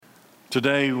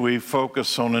Today we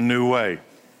focus on a new way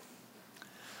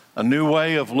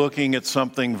of looking at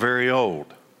something very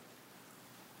old.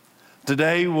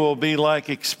 Today will be like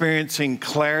experiencing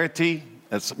clarity,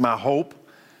 that's my hope,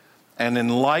 and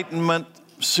enlightenment,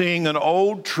 seeing an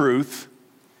old truth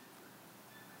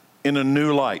in a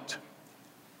new light.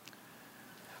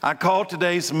 I call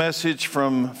today's message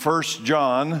from 1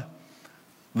 John,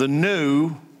 the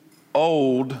new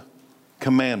old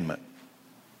commandment.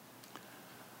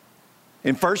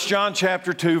 In 1 John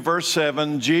chapter 2, verse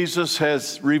 7, Jesus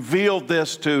has revealed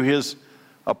this to his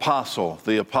apostle,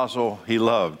 the apostle he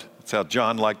loved. That's how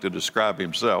John liked to describe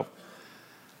himself.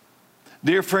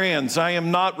 Dear friends, I am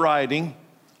not writing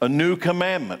a new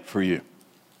commandment for you.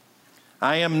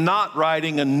 I am not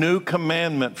writing a new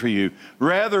commandment for you.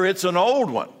 Rather, it's an old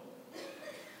one.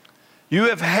 You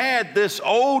have had this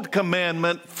old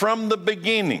commandment from the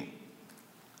beginning.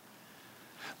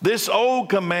 This old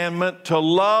commandment to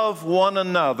love one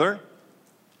another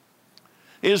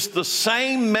is the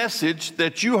same message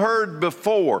that you heard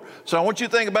before. So I want you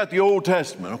to think about the Old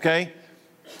Testament, okay?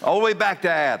 All the way back to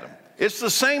Adam. It's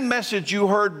the same message you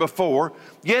heard before,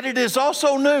 yet it is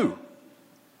also new.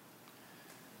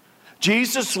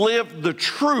 Jesus lived the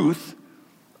truth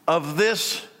of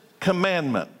this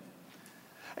commandment.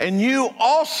 And you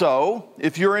also,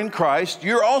 if you're in Christ,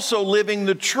 you're also living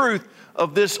the truth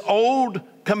of this old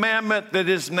commandment that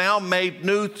is now made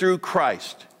new through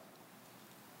Christ.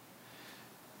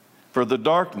 For the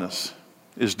darkness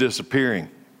is disappearing,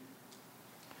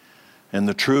 and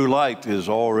the true light is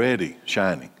already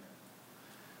shining.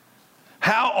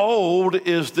 How old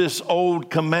is this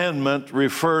old commandment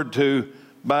referred to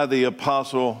by the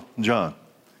Apostle John?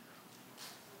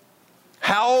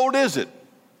 How old is it?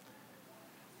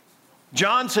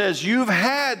 John says, you've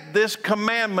had this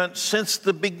commandment since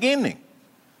the beginning.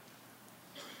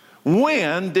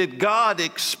 When did God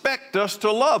expect us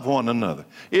to love one another?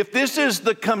 If this is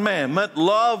the commandment,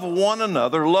 love one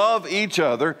another, love each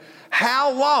other,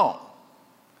 how long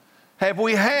have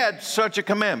we had such a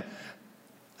commandment?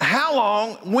 How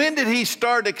long, when did he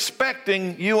start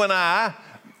expecting you and I,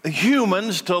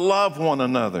 humans, to love one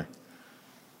another?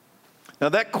 Now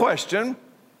that question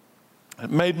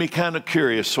made me kind of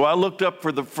curious, so I looked up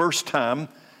for the first time.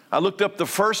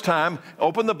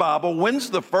 Open the Bible. When's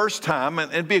the first time,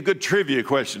 and it'd be a good trivia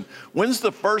question, when's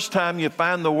the first time you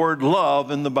find the word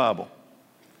love in the Bible?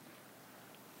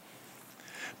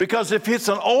 Because if it's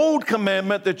an old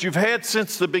commandment that you've had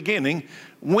since the beginning,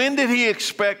 when did he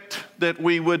expect that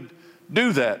we would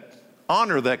do that,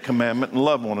 honor that commandment, and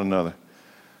love one another?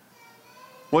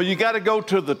 Well, you got to go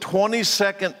to the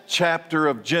 22nd chapter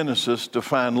of Genesis to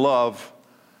find love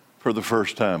for the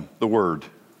first time, the word.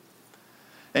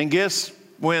 And guess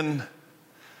when,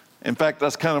 in fact, I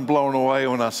was kind of blown away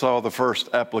when I saw the first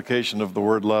application of the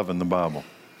word love in the Bible.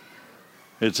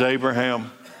 It's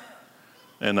Abraham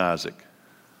and Isaac.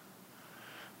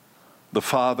 The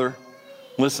father,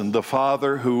 listen, the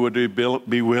father who would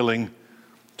be willing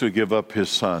to give up his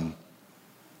son.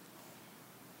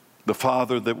 The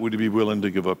father that would be willing to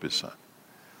give up his son.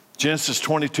 Genesis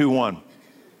 22:1.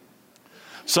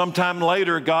 Sometime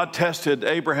later, God tested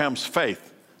Abraham's faith.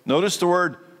 Notice the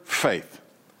word faith,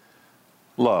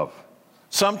 love.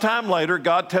 Sometime later,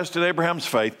 God tested Abraham's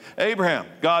faith. Abraham,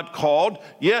 God called.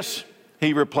 Yes,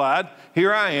 he replied,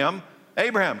 here I am.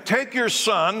 Abraham, take your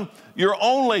son, your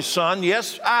only son,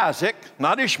 yes, Isaac,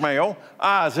 not Ishmael,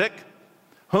 Isaac,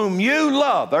 whom you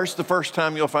love. There's the first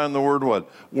time you'll find the word what?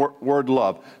 Word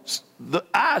love.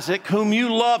 Isaac, whom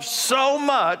you love so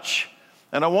much,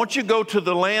 and I want you to go to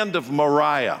the land of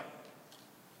Moriah.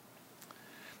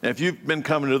 Now, if you've been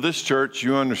coming to this church,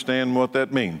 you understand what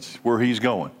that means, where he's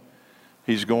going.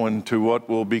 He's going to what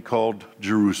will be called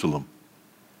Jerusalem.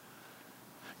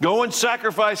 Go and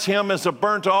sacrifice him as a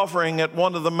burnt offering at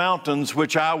one of the mountains,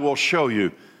 which I will show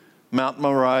you. Mount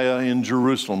Moriah in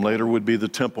Jerusalem, later would be the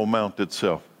Temple Mount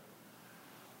itself.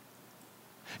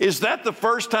 Is that the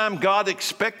first time God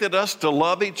expected us to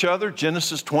love each other?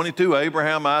 Genesis 22,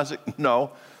 Abraham, Isaac?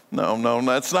 No,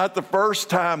 that's not the first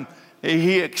time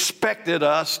he expected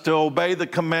us to obey the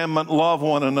commandment, love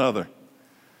one another.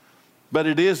 But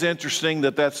it is interesting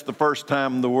that that's the first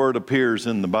time the word appears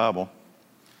in the Bible.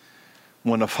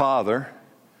 When a father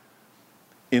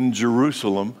in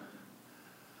Jerusalem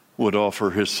would offer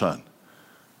his son.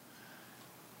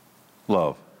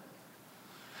 Love.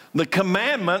 The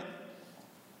commandment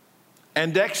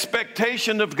and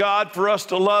expectation of God for us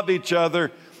to love each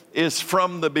other is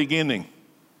from the beginning.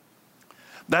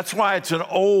 That's why it's an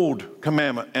old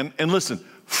commandment. And listen,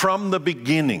 from the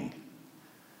beginning.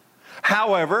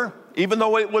 However, even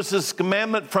though it was His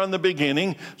commandment from the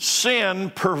beginning,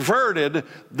 sin perverted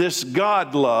this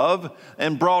God love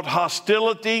and brought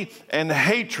hostility and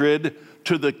hatred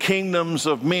to the kingdoms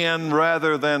of men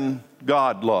rather than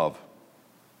God love.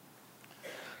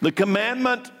 The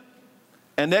commandment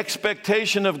and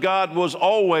expectation of God was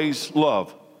always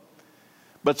love.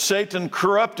 But Satan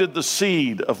corrupted the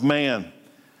seed of man,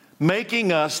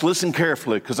 making us, listen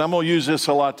carefully, because I'm going to use this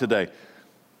a lot today.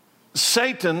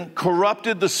 Satan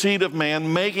corrupted the seed of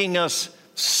man, making us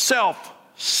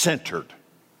self-centered.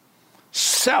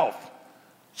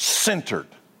 Self-centered.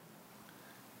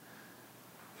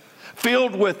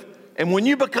 Filled with, and when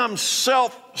you become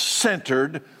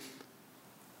self-centered,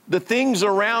 the things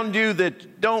around you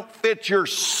that don't fit your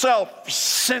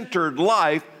self-centered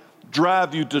life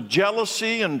drive you to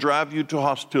jealousy and drive you to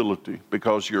hostility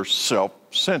because you're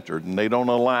self-centered and they don't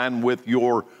align with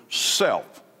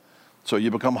yourself. So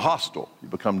you become hostile, you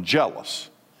become jealous,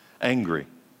 angry.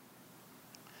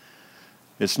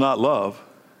 It's not love,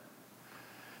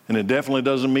 and it definitely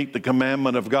doesn't meet the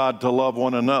commandment of God to love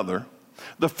one another.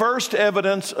 The first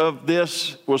evidence of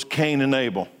this was Cain and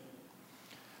Abel,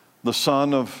 the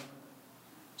sons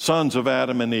of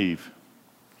Adam and Eve.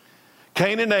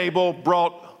 Cain and Abel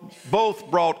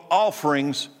both brought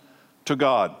offerings to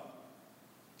God.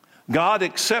 God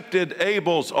accepted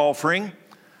Abel's offering,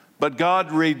 but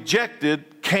God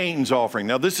rejected Cain's offering.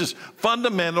 Now, this is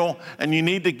fundamental, and you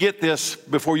need to get this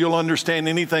before you'll understand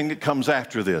anything that comes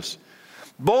after this.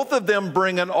 Both of them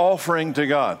bring an offering to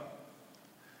God.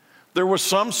 There was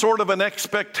some sort of an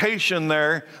expectation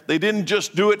there. They didn't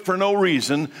just do it for no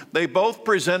reason. They both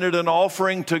presented an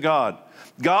offering to God.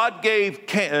 God gave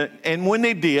Cain, and when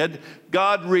they did,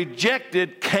 God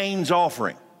rejected Cain's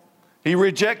offering. He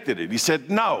rejected it. He said,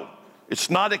 no, it's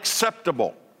not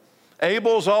acceptable.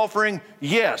 Abel's offering,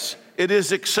 yes, it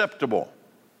is acceptable.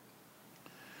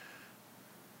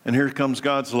 And here comes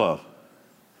God's love.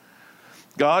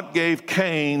 God gave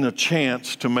Cain a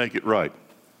chance to make it right.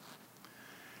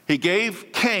 He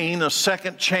gave Cain a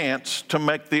second chance to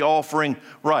make the offering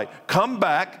right. Come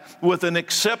back with an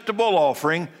acceptable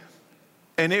offering,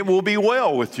 and it will be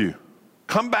well with you.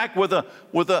 Come back with an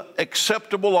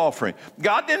acceptable offering.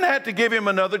 God didn't have to give him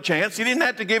another chance. He didn't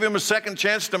have to give him a second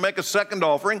chance to make a second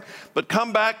offering, but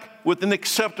come back with an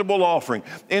acceptable offering.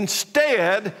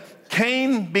 Instead,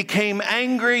 Cain became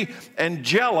angry and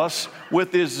jealous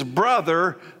with his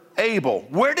brother Abel.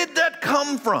 Where did that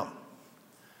come from?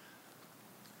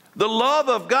 The love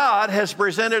of God has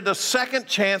presented a second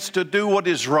chance to do what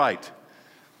is right.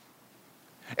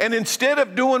 And instead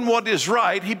of doing what is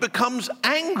right, he becomes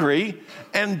angry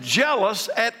and jealous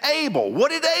at Abel.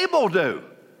 What did Abel do?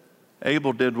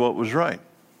 Abel did what was right.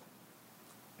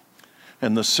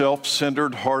 And the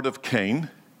self-centered heart of Cain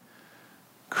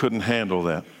couldn't handle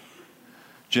that.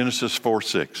 Genesis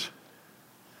 4:6.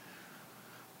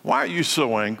 Why are you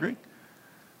so angry?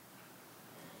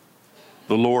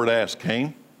 The Lord asked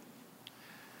Cain.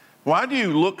 Why do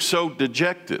you look so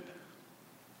dejected?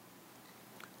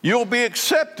 You'll be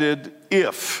accepted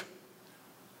if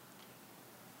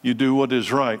you do what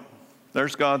is right.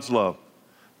 There's God's love.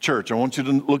 Church, I want you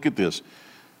to look at this.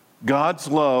 God's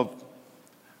love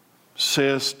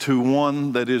says to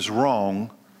one that is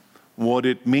wrong what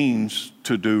it means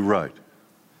to do right.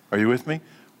 Are you with me?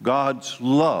 God's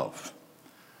love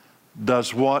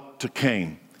does what to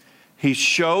Cain? He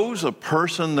shows a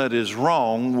person that is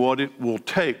wrong what it will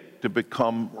take to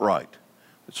become right.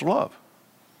 It's love.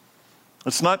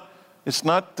 It's not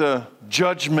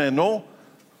judgmental.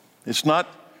 It's not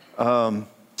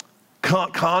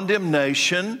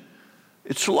condemnation.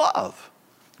 It's love.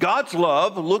 God's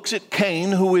love looks at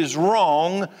Cain, who is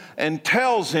wrong, and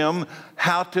tells him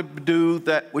how to do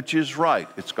that which is right.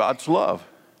 It's God's love.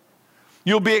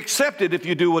 You'll be accepted if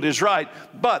you do what is right,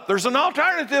 but there's an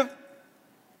alternative.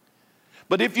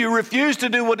 But if you refuse to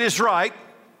do what is right,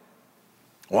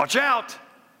 watch out.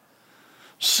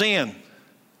 Sin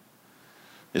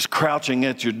is crouching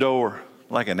at your door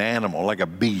like an animal, like a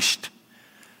beast.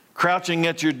 Crouching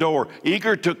at your door,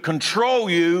 eager to control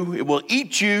you. It will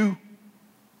eat you.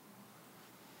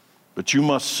 But you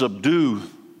must subdue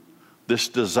this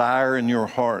desire in your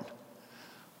heart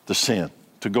to sin,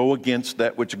 to go against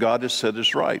that which God has said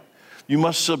is right. You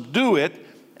must subdue it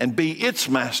and be its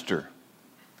master.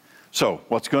 So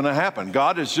what's going to happen?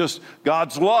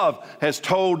 God's love has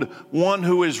told one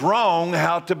who is wrong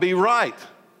how to be right.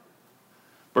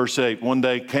 Verse 8, one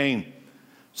day Cain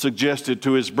suggested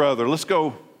to his brother, let's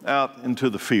go out into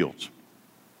the fields.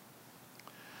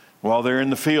 While they're in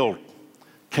the field,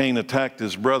 Cain attacked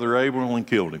his brother Abel and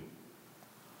killed him.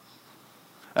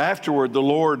 Afterward, the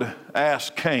Lord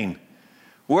asked Cain,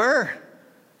 where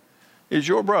is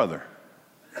your brother.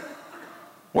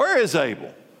 Where is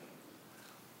Abel?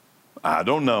 I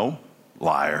don't know,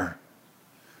 liar.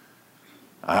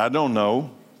 I don't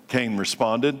know, Cain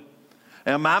responded.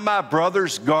 Am I my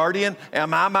brother's guardian?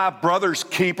 Am I my brother's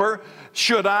keeper?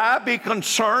 Should I be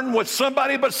concerned with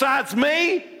somebody besides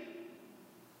me?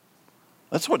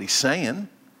 That's what he's saying.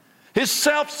 His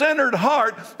self-centered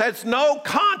heart has no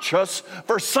conscience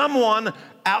for someone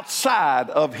outside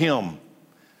of him.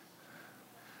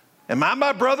 Am I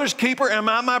my brother's keeper? Am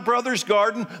I my brother's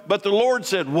guardian? But the Lord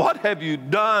said, what have you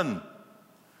done?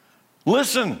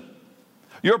 Listen,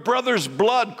 your brother's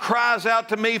blood cries out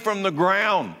to me from the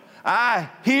ground. I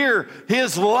hear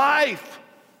his life.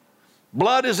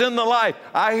 Blood is in the life.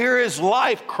 I hear his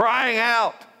life crying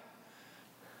out.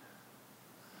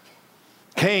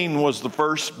 Cain was the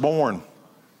firstborn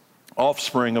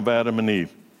offspring of Adam and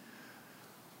Eve.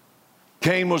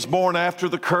 Cain was born after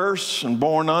the curse and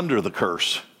born under the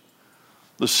curse.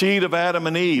 The seed of Adam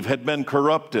and Eve had been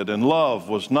corrupted, and love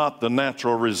was not the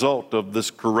natural result of this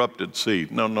corrupted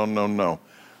seed. No, no, no, no.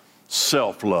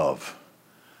 Self-love.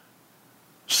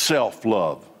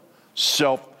 Self-love.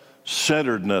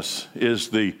 Self-centeredness is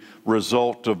the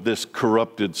result of this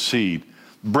corrupted seed.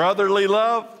 Brotherly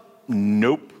love?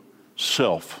 Nope.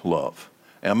 Self-love.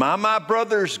 Am I my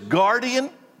brother's guardian?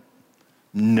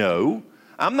 No.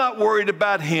 I'm not worried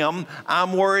about him.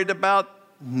 I'm worried about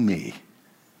me.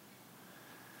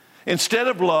 Instead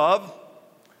of love,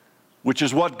 which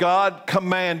is what God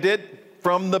commanded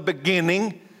from the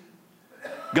beginning,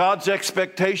 God's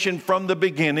expectation from the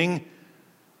beginning,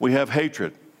 we have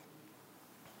hatred,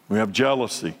 we have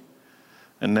jealousy,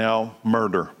 and now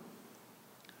murder.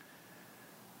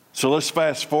 So let's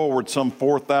fast forward some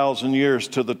 4,000 years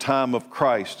to the time of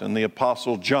Christ and the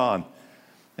Apostle John,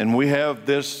 and we have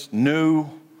this new,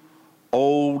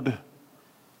 old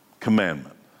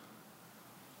commandment.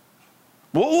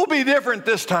 What will be different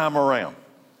this time around?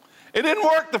 It didn't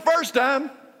work the first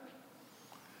time.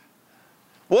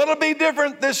 What'll be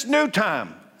different this new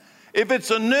time? If it's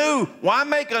a new, why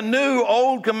make a new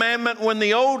old commandment when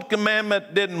the old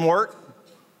commandment didn't work?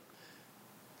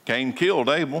 Cain killed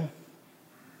Abel.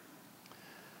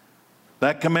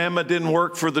 That commandment didn't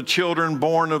work for the children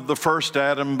born of the first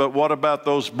Adam, but what about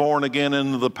those born again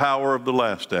into the power of the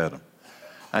last Adam?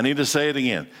 I need to say it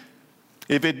again.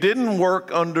 If it didn't work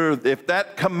if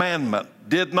that commandment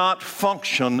did not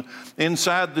function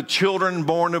inside the children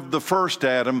born of the first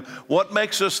Adam, what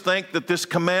makes us think that this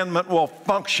commandment will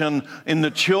function in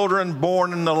the children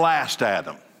born in the last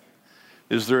Adam?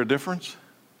 Is there a difference?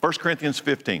 1 Corinthians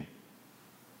 15.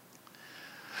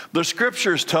 The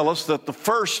scriptures tell us that the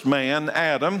first man,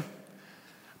 Adam,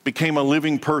 became a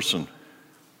living person.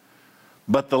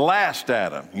 But the last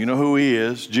Adam, you know who he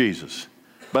is? Jesus.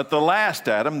 But the last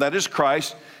Adam, that is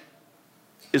Christ,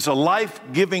 is a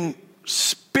life-giving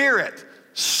spirit.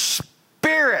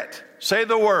 Spirit. Say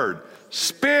the word.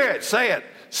 Spirit. Say it.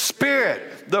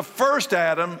 Spirit. The first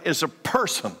Adam is a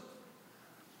person.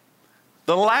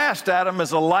 The last Adam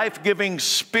is a life-giving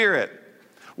spirit.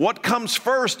 What comes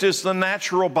first is the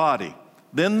natural body.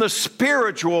 Then the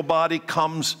spiritual body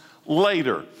comes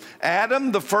later.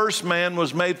 Adam, the first man,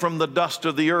 was made from the dust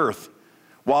of the earth,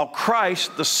 while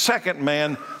Christ, the second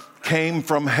man, came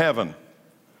from heaven.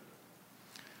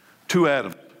 Two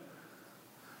Adams.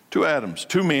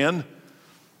 Two men.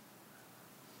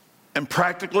 And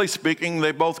practically speaking,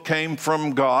 they both came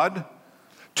from God.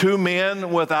 Two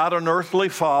men without an earthly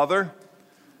father.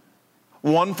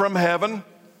 One from heaven,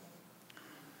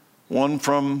 one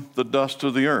from the dust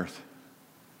of the earth.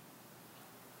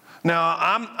 Now,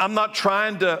 I'm not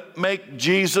trying to make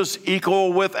Jesus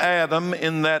equal with Adam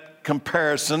in that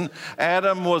comparison.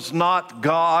 Adam was not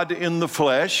God in the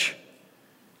flesh.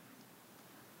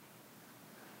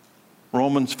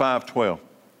 Romans 5:12.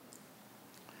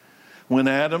 When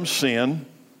Adam sinned,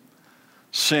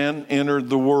 sin entered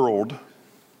the world,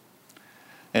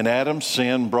 and Adam's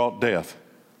sin brought death.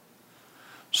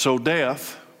 So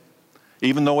death,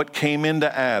 even though it came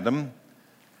into Adam,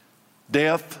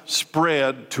 death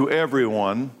spread to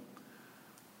everyone,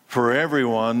 for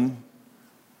everyone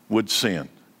would sin.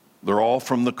 They're all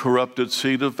from the corrupted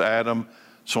seed of Adam,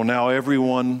 so now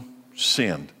everyone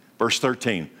sinned. Verse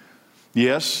 13.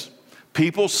 Yes,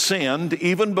 people sinned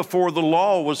even before the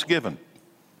law was given.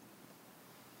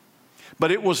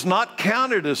 But it was not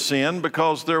counted as sin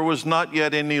because there was not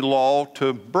yet any law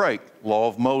to break, law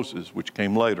of Moses, which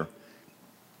came later.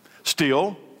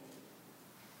 Still,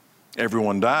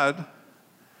 everyone died.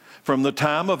 From the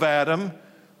time of Adam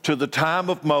to the time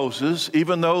of Moses,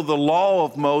 even though the law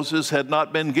of Moses had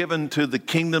not been given to the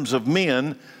kingdoms of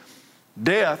men,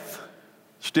 death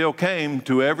still came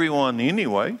to everyone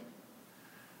anyway.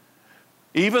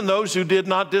 Even those who did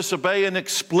not disobey an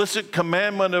explicit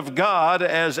commandment of God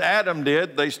as Adam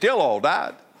did, they still all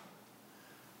died.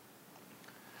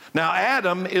 Now,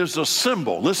 Adam is a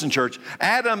symbol. Listen, church.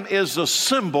 Adam is a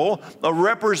symbol, a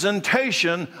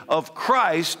representation of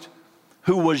Christ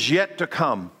who was yet to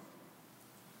come.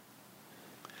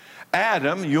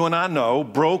 Adam, you and I know,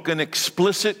 broke an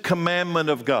explicit commandment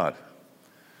of God.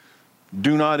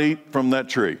 Do not eat from that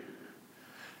tree.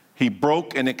 He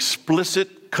broke an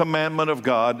explicit commandment of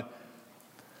God,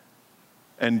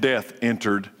 and death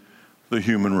entered the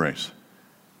human race.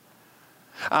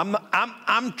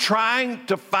 I'm trying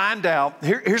to find out,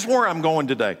 here's where I'm going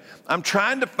today. I'm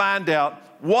trying to find out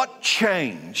what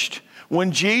changed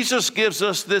when Jesus gives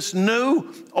us this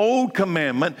new old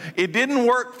commandment. It didn't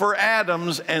work for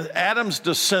Adam's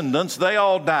descendants. They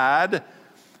all died.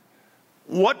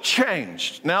 What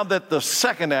changed now that the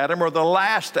second Adam or the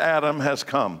last Adam has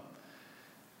come?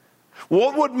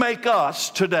 What would make us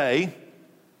today,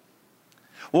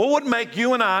 what would make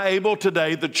you and I able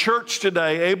today, the church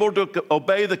today, able to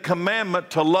obey the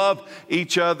commandment to love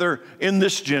each other in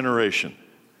this generation,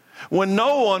 when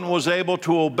no one was able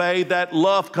to obey that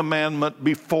love commandment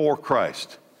before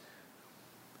Christ?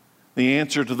 The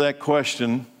answer to that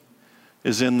question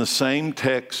is in the same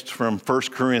text from 1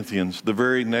 Corinthians, the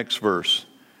very next verse,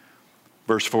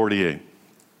 verse 48.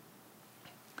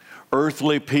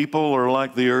 Earthly people are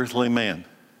like the earthly man.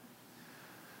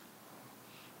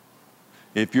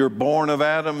 If you're born of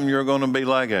Adam, you're going to be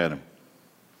like Adam.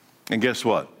 And guess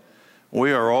what?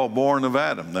 We are all born of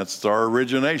Adam. That's our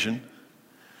origination.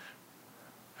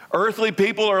 Earthly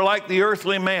people are like the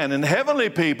earthly man, and heavenly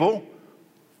people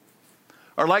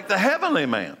are like the heavenly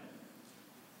man.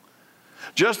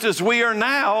 Just as we are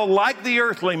now like the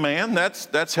earthly man,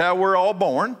 that's how we're all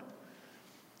born.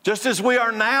 Just as we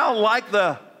are now like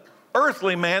the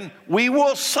earthly man, we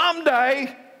will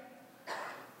someday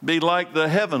be like the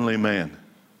heavenly man.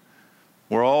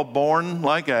 We're all born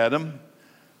like Adam.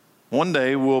 One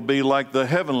day we'll be like the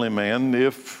heavenly man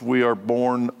if we are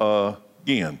born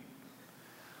again.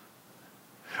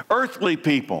 Earthly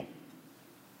people,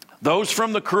 those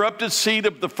from the corrupted seed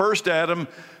of the first Adam,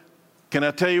 can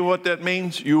I tell you what that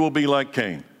means? You will be like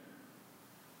Cain.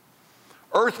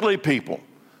 Earthly people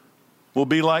will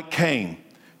be like Cain.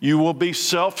 You will be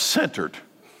self-centered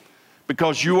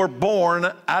because you are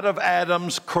born out of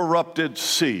Adam's corrupted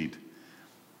seed.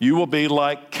 You will be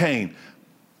like Cain.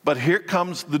 But here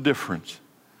comes the difference.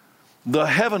 The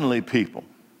heavenly people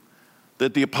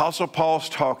that the Apostle Paul's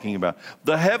talking about,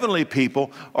 the heavenly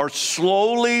people are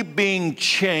slowly being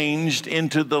changed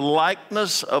into the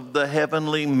likeness of the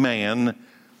heavenly man,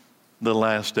 the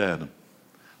last Adam.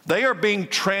 They are being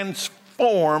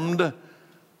transformed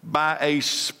by a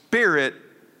spirit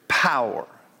power.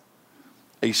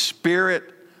 A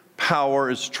spirit power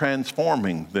is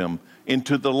transforming them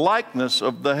into the likeness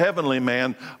of the heavenly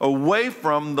man, away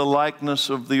from the likeness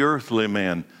of the earthly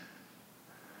man.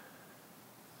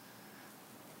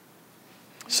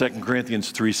 2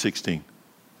 Corinthians 3:16.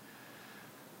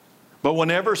 But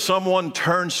whenever someone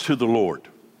turns to the Lord,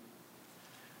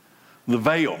 the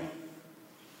veil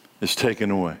is taken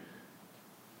away.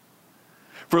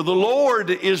 For the Lord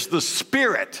is the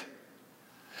Spirit,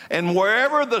 and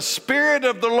wherever the Spirit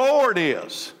of the Lord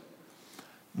is,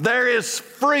 there is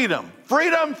freedom.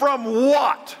 Freedom from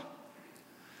what?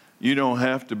 You don't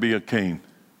have to be a Cain.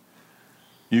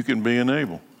 You can be an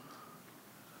Abel.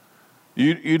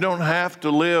 You don't have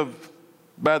to live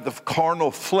by the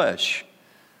carnal flesh.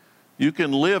 You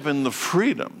can live in the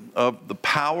freedom of the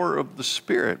power of the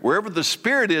Spirit. Wherever the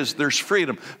Spirit is, there's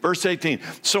freedom. Verse 18.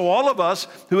 So all of us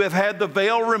who have had the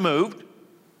veil removed,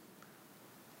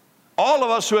 how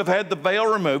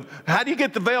do you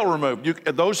get the veil removed?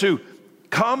 Those who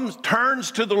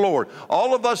turns to the Lord.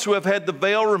 All of us who have had the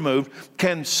veil removed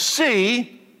can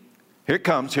see, here it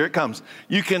comes.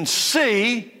 You can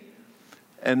see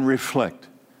and reflect.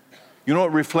 You know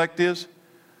what reflect is?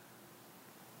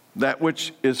 That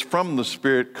which is from the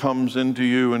Spirit comes into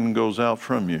you and goes out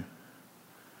from you.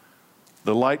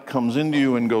 The light comes into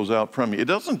you and goes out from you. It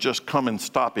doesn't just come and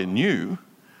stop in you.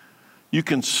 You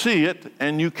can see it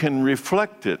and you can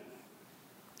reflect it.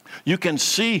 You can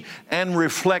see and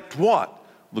reflect what?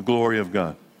 The glory of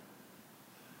God.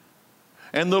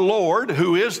 And the Lord,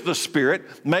 who is the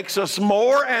Spirit, makes us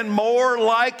more and more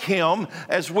like Him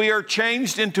as we are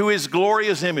changed into His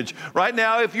glorious image. Right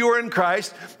now, if you are in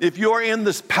Christ, if you are in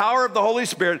this power of the Holy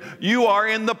Spirit, you are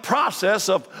in the process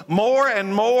of more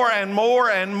and more and more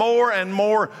and more and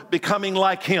more becoming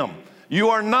like Him. You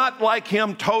are not like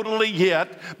Him totally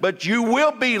yet, but you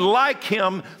will be like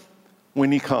Him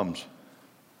when He comes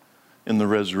in the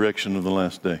resurrection of the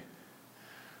last day.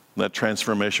 That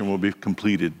transformation will be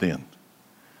completed then.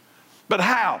 But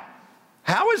how?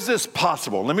 How is this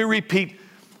possible? Let me repeat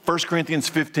 1 Corinthians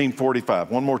 15:45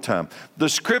 one more time. The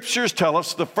scriptures tell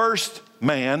us the first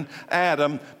man,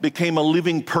 Adam, became a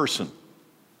living person.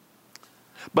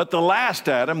 But the last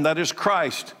Adam, that is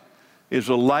Christ, is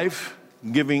a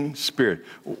life-giving spirit.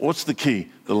 What's the key?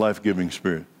 The life-giving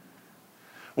spirit.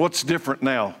 What's different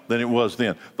now than it was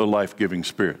then? The life-giving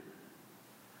spirit.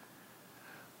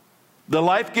 The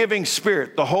life-giving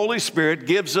spirit, the Holy Spirit,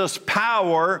 gives us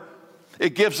power.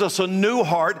 It gives us a new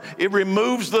heart. It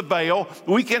removes the veil.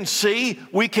 We can see,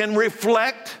 we can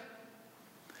reflect.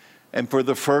 And for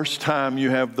the first time, you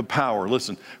have the power.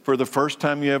 Listen, for the first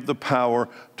time, you have the power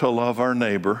to love our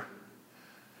neighbor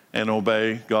and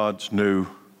obey God's new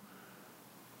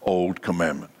old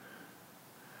commandment.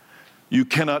 You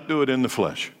cannot do it in the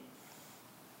flesh.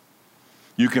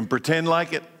 You can pretend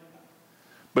like it,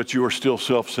 but you are still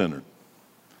self-centered.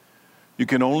 You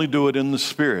can only do it in the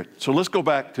Spirit. So let's go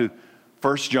back to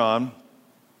 1 John,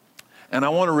 and I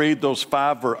want to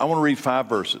read five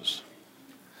verses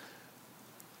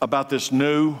about this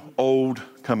new old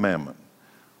commandment.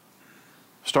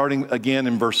 Starting again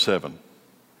in verse 7.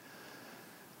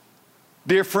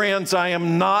 Dear friends, I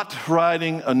am not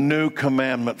writing a new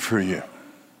commandment for you.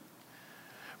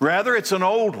 Rather, it's an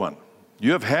old one.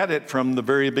 You have had it from the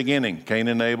very beginning, Cain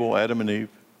and Abel, Adam and Eve.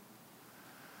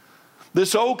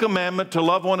 This old commandment to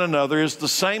love one another is the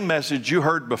same message you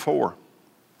heard before.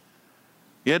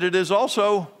 Yet it is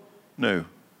also new.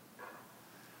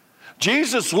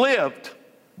 Jesus lived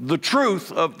the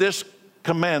truth of this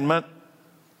commandment,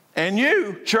 and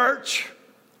you, church,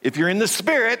 if you're in the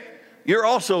Spirit, you're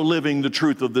also living the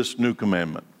truth of this new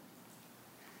commandment.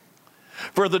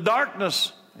 For the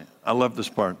darkness, I love this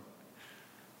part.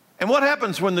 And what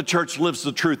happens when the church lives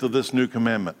the truth of this new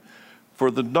commandment? For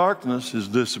the darkness is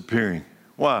disappearing.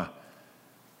 Why?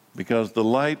 Because the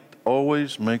light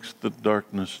always makes the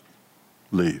darkness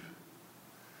leave.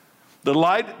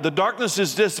 The darkness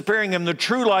is disappearing and the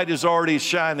true light is already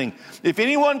shining. If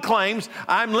anyone claims,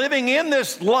 I'm living in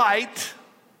this light,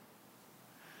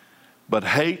 but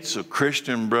hates a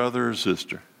Christian brother or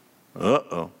sister,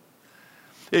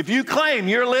 If you claim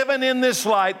you're living in this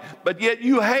light, but yet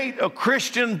you hate a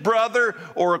Christian brother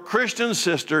or a Christian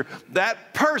sister,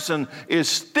 that person is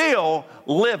still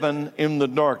living in the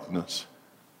darkness.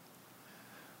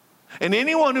 And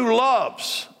anyone who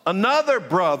loves another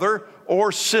brother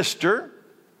or sister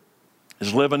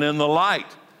is living in the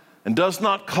light and does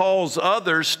not cause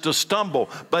others to stumble.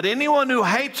 But anyone who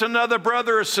hates another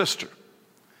brother or sister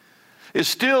is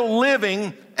still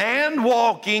living and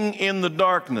walking in the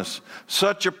darkness.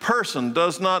 Such a person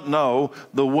does not know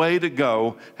the way to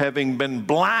go, having been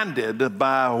blinded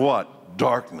by what?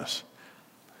 Darkness.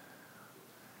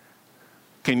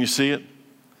 Can you see it?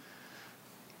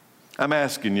 I'm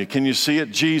asking you, can you see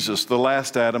it? Jesus, the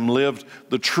last Adam, lived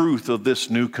the truth of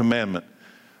this new commandment.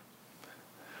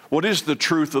 What is the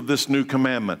truth of this new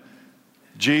commandment?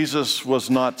 Jesus was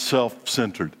not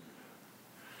self-centered.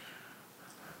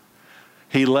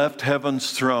 He left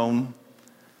heaven's throne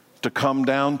to come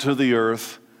down to the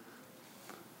earth,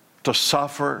 to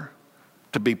suffer,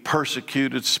 to be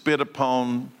persecuted, spit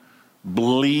upon,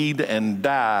 bleed, and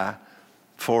die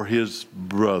for his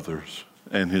brothers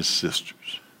and his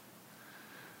sisters.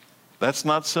 That's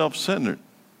not self-centered.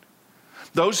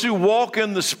 Those who walk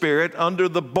in the Spirit under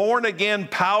the born-again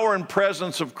power and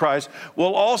presence of Christ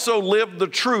will also live the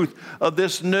truth of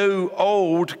this new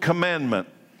old commandment.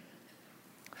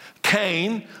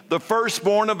 Cain, the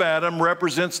firstborn of Adam,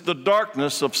 represents the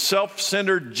darkness of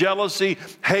self-centered jealousy,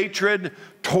 hatred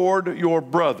toward your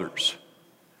brothers.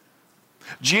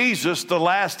 Jesus, the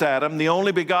last Adam, the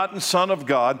only begotten Son of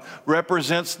God,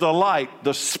 represents the light,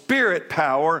 the Spirit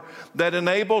power that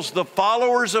enables the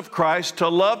followers of Christ to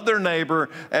love their neighbor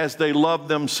as they love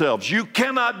themselves. You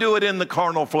cannot do it in the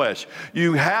carnal flesh.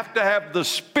 You have to have the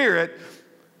Spirit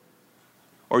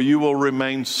or you will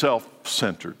remain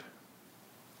self-centered.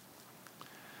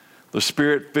 The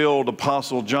Spirit-filled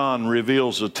Apostle John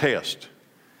reveals a test.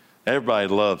 Everybody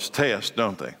loves tests,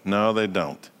 don't they? No, they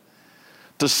don't.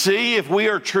 To see if we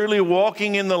are truly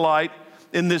walking in the light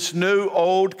in this new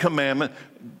old commandment,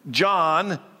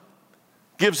 John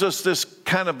gives us this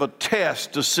kind of a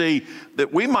test to see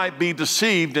that we might be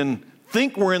deceived and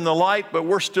think we're in the light, but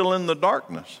we're still in the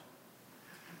darkness.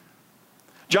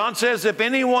 John says, if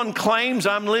anyone claims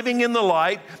I'm living in the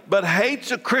light, but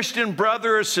hates a Christian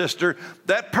brother or sister,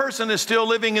 that person is still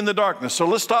living in the darkness. So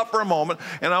let's stop for a moment,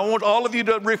 and I want all of you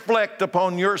to reflect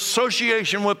upon your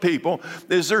association with people.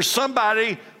 Is there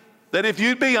somebody that, if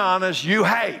you'd be honest, you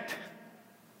hate?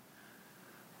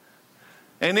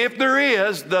 And if there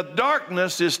is, the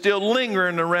darkness is still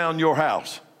lingering around your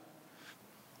house.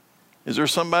 Is there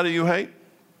somebody you hate?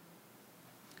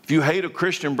 If you hate a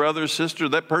Christian brother or sister,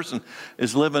 that person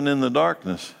is living in the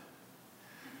darkness.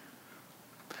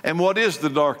 And what is the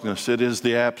darkness? It is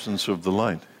the absence of the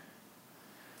light.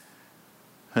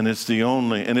 And it's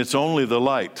only the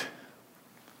light.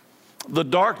 The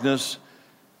darkness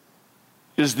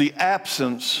is the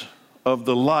absence of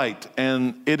the light,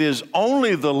 and it is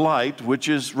only the light, which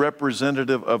is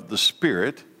representative of the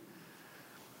Spirit.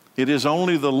 It is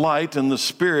only the light and the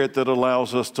Spirit that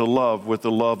allows us to love with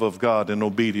the love of God in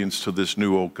obedience to this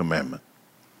new old commandment.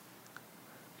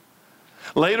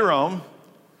 Later on,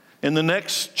 in the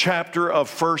next chapter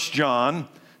of 1 John,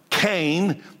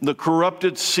 Cain, the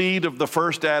corrupted seed of the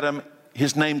first Adam,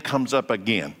 his name comes up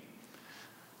again.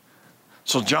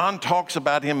 So John talks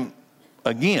about him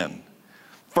again.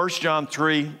 1 John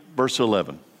 3, verse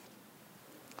 11.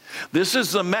 This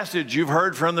is the message you've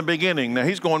heard from the beginning. Now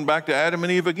he's going back to Adam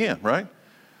and Eve again, right?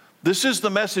 This is the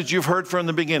message you've heard from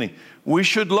the beginning. We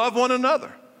should love one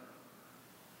another.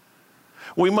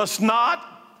 We must not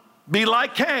be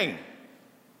like Cain.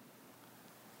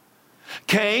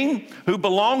 Cain, who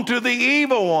belonged to the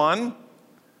evil one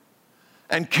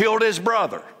and killed his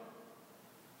brother.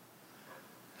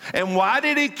 And why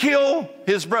did he kill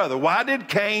his brother? Why did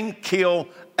Cain kill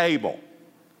Abel?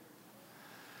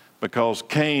 Because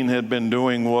Cain had been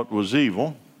doing what was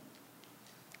evil,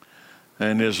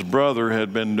 and his brother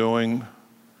had been doing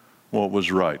what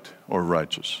was right or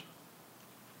righteous.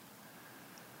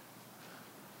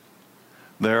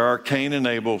 There are Cain and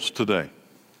Abels today.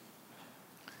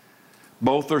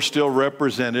 Both are still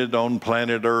represented on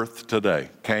planet Earth today,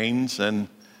 Cain's and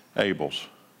Abel's.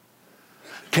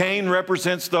 Cain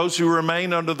represents those who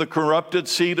remain under the corrupted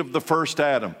seed of the first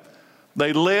Adam.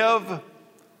 They live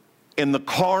in the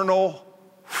carnal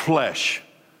flesh.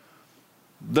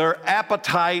 Their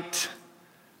appetite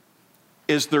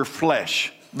is their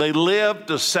flesh. They live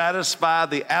to satisfy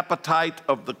the appetite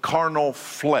of the carnal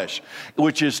flesh,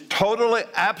 which is totally,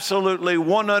 absolutely,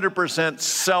 100%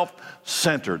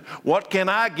 self-centered. What can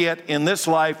I get in this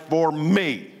life for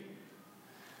me?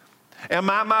 Am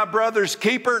I my brother's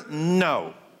keeper?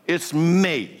 No. It's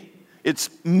me. It's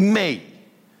me.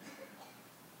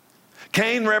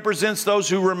 Cain represents those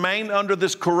who remain under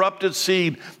this corrupted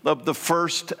seed of the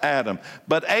first Adam.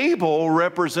 But Abel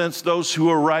represents those who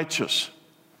are righteous.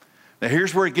 Now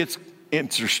here's where it gets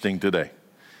interesting today.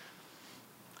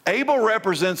 Abel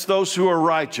represents those who are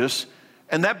righteous,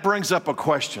 and that brings up a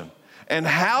question. And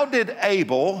how do the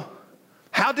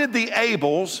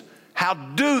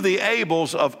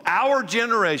Abels of our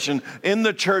generation in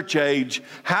the church age,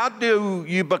 how do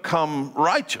you become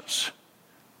righteous?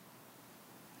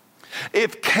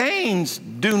 If Cain's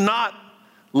do not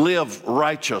live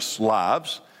righteous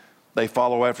lives, they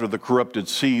follow after the corrupted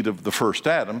seed of the first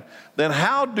Adam, then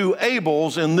how do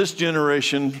Abel's in this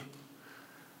generation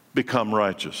become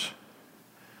righteous?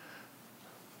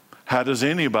 How does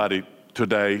anybody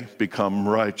today become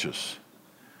righteous?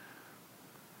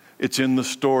 It's in the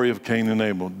story of Cain and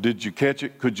Abel. Did you catch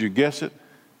it? Could you guess it?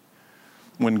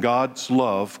 When God's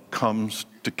love comes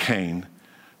to Cain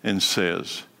and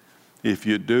says, if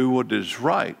you do what is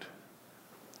right,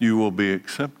 you will be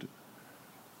accepted.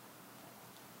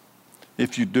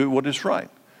 If you do what is right.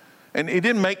 And he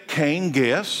didn't make Cain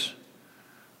guess.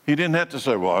 He didn't have to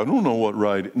say, well, I don't know what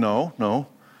right is. No.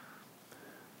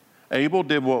 Abel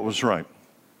did what was right.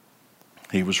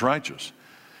 He was righteous.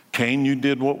 Cain, you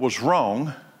did what was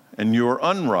wrong, and you're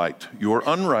unright. You're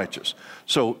unrighteous.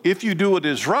 So if you do what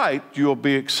is right, you'll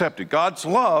be accepted. God's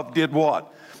love did what?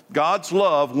 God's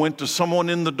love went to someone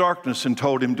in the darkness and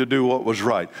told him to do what was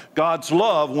right. God's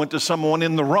love went to someone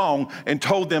in the wrong and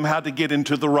told them how to get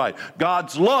into the right.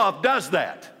 God's love does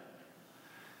that.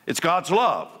 It's God's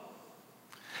love.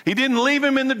 He didn't leave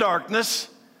him in the darkness.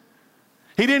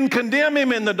 He didn't condemn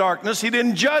him in the darkness. He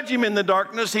didn't judge him in the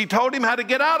darkness. He told him how to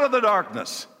get out of the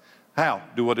darkness. How?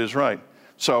 Do what is right.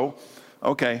 So,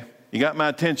 okay, you got my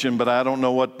attention, but I don't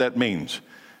know what that means.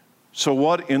 So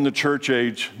what in the church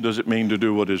age does it mean to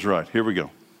do what is right? Here we go.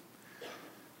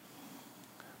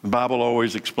 The Bible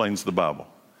always explains the Bible.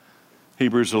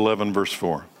 Hebrews 11, verse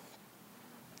 4.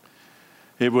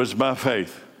 It was by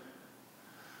faith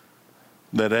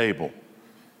that Abel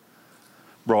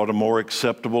brought a more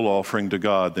acceptable offering to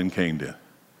God than Cain did.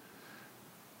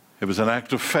 It was an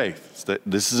act of faith.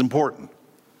 This is important.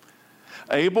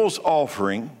 Abel's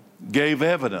offering gave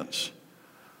evidence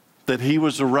that he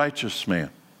was a righteous man.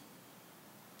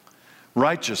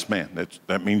 Righteous man.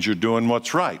 That means you're doing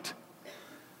what's right.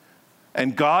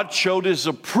 And God showed his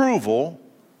approval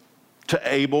to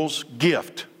Abel's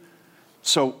gift.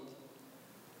 So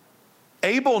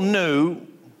Abel knew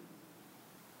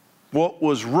what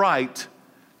was right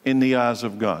in the eyes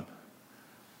of God.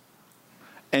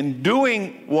 And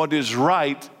doing what is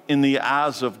right in the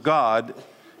eyes of God,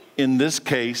 in this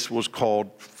case, was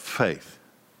called faith.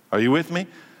 Are you with me?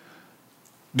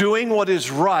 Doing what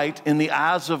is right in the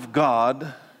eyes of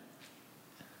God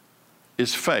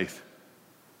is faith.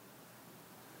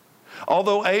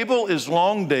 Although Abel is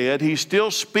long dead, he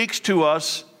still speaks to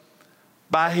us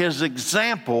by his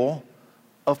example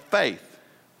of faith.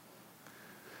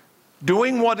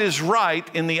 Doing what is right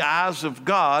in the eyes of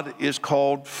God is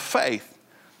called faith.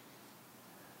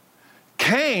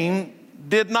 Cain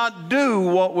did not do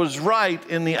what was right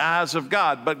in the eyes of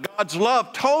God, but God's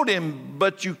love told him,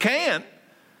 but you can't.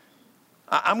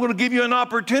 I'm going to give you an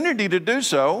opportunity to do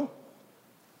so.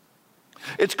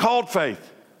 It's called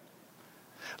faith.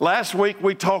 Last week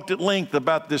we talked at length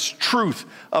about this truth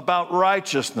about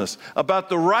righteousness, about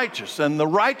the righteous, and the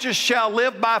righteous shall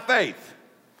live by faith.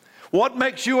 What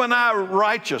makes you and I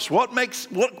righteous?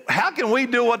 How can we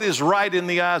do what is right in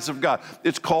the eyes of God?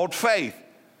 It's called faith.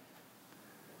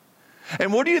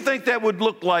 And what do you think that would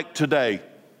look like today?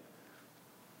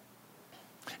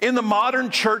 In the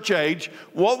modern church age,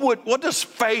 what does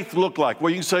faith look like? Well,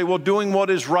 you can say, well, doing what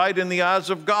is right in the eyes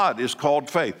of God is called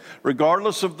faith.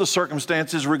 Regardless of the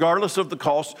circumstances, regardless of the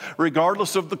cost,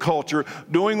 regardless of the culture,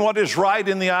 doing what is right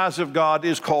in the eyes of God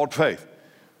is called faith.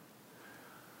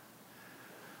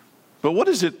 But what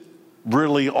is it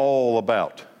really all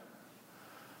about?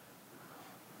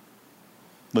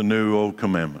 The new old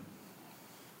commandment.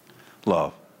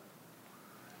 Love.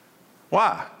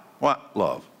 Why? Why?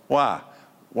 Love. Why?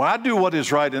 Why do what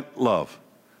is right in love?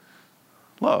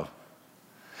 Love.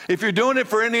 If you're doing it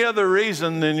for any other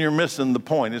reason, then you're missing the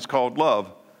point. It's called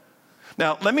love.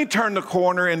 Now, let me turn the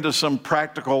corner into some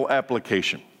practical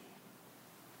application.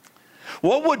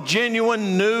 What would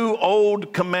genuine new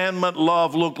old commandment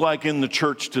love look like in the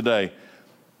church today?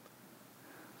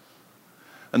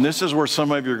 And this is where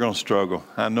some of you are going to struggle.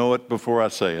 I know it before I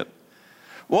say it.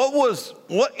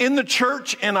 What in the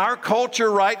church, in our culture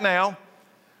right now,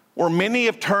 where many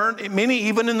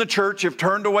even in the church have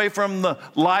turned away from the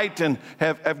light and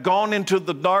have gone into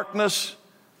the darkness.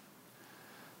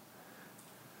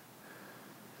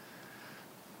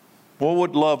 What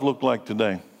would love look like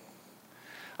today?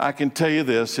 I can tell you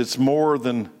this, it's more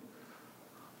than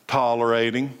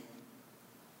tolerating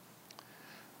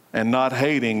and not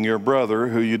hating your brother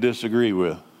who you disagree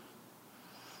with.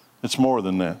 It's more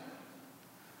than that.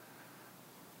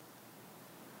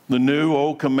 The new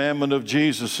old commandment of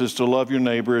Jesus is to love your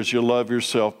neighbor as you love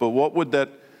yourself. But what would that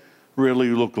really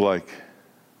look like?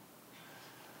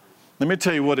 Let me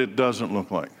tell you what it doesn't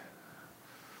look like.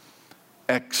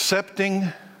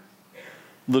 Accepting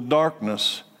the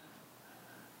darkness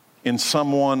in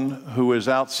someone who is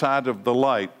outside of the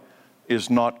light is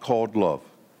not called love.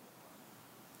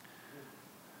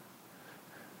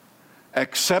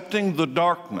 Accepting the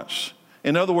darkness.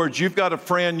 In other words, you've got a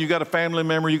friend, you've got a family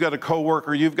member, you've got a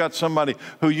coworker, you've got somebody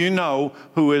who you know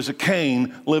who is a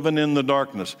Cain living in the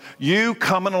darkness. You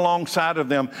coming alongside of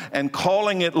them and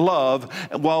calling it love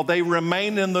while they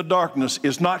remain in the darkness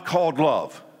is not called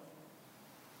love.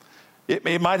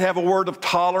 It might have a word of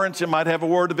tolerance, it might have a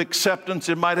word of acceptance,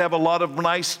 it might have a lot of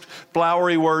nice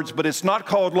flowery words, but it's not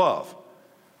called love.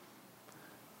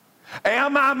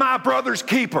 Am I my brother's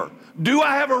keeper? Do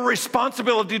I have a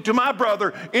responsibility to my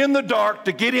brother in the dark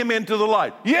to get him into the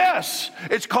light? Yes,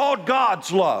 it's called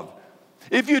God's love.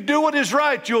 If you do what is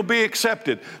right, you'll be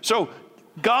accepted. So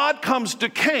God comes to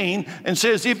Cain and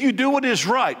says, if you do what is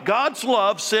right, God's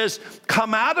love says,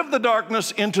 come out of the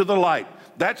darkness into the light.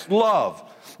 That's love.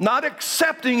 Not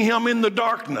accepting him in the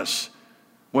darkness.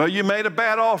 Well, you made a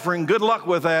bad offering. Good luck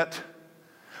with that.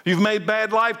 You've made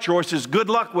bad life choices. Good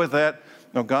luck with that.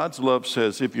 No, God's love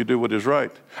says, if you do what is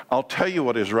right, I'll tell you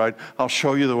what is right. I'll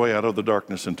show you the way out of the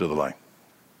darkness into the light.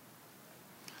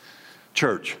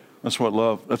 Church, that's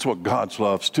what God's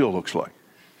love still looks like.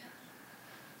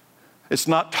 It's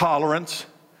not tolerance,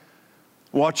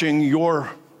 watching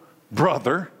your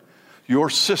brother, your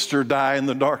sister die in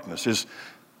the darkness.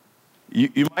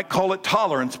 You might call it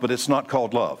tolerance, but it's not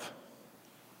called love.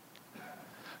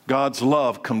 God's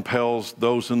love compels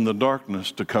those in the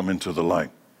darkness to come into the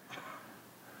light.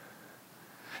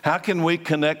 How can we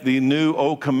connect the new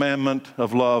old commandment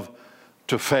of love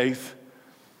to faith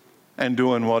and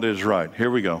doing what is right?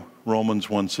 Here we go, Romans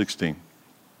 1:16.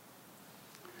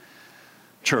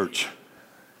 Church,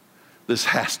 this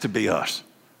has to be us.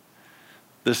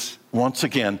 This, once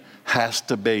again, has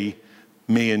to be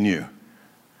me and you.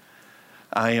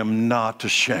 I am not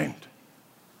ashamed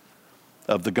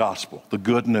of the gospel, the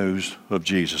good news of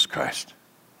Jesus Christ.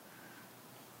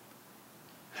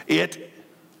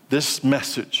 This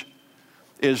message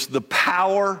is the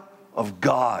power of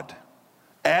God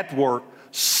at work,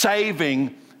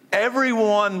 saving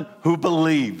everyone who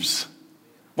believes.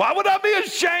 Why would I be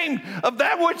ashamed of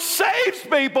that which saves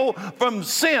people from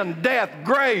sin, death,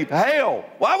 grave, hell?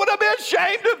 Why would I be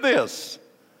ashamed of this?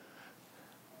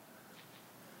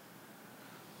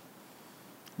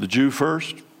 The Jew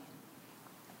first,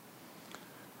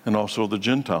 and also the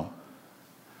Gentile.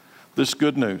 This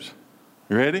good news,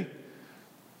 you ready?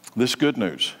 This good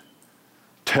news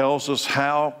tells us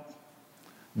how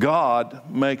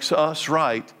God makes us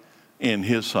right in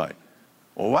His sight.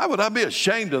 Well, why would I be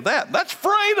ashamed of that? That's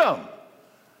freedom.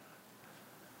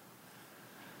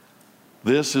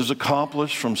 This is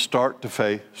accomplished from start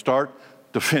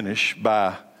to finish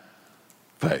by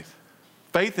faith.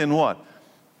 Faith in what?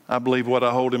 I believe what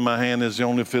I hold in my hand is the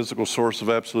only physical source of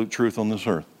absolute truth on this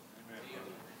earth.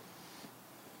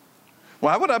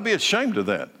 Why would I be ashamed of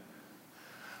that?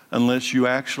 Unless you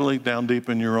actually, down deep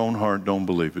in your own heart, don't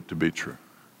believe it to be true.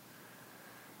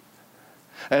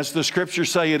 As the scriptures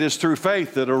say, it is through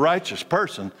faith that a righteous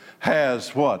person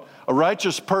has what? A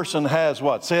righteous person has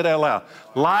what? Say it out loud.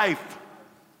 Life.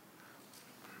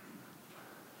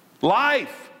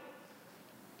 Life.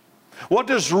 What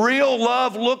does real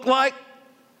love look like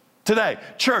today?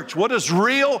 Church, what is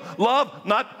real love?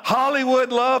 Not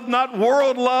Hollywood love, not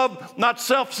world love, not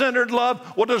self-centered love.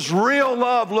 What does real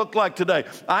love look like today?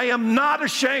 I am not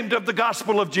ashamed of the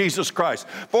gospel of Jesus Christ,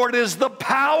 for it is the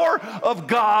power of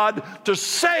God to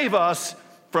save us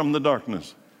from the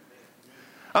darkness.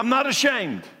 I'm not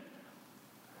ashamed.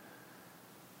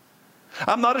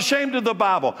 I'm not ashamed of the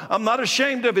Bible. I'm not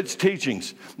ashamed of its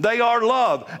teachings. They are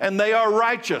love and they are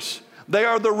righteous. They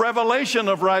are the revelation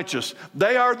of righteousness.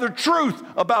 They are the truth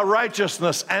about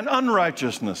righteousness and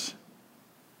unrighteousness.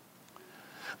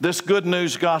 This good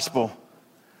news gospel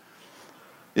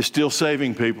is still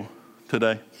saving people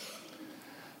today.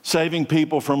 Saving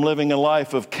people from living a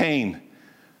life of Cain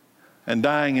and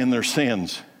dying in their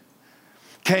sins.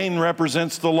 Cain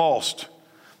represents the lost,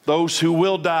 those who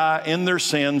will die in their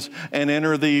sins and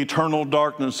enter the eternal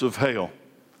darkness of hell.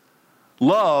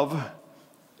 Love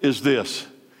is this.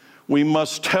 We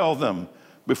must tell them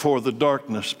before the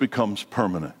darkness becomes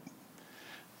permanent.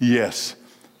 Yes,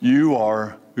 you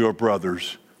are your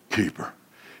brother's keeper.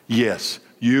 Yes,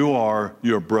 you are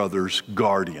your brother's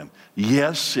guardian.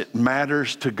 Yes, it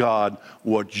matters to God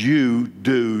what you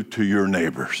do to your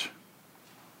neighbors.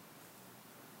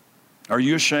 Are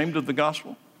you ashamed of the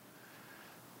gospel?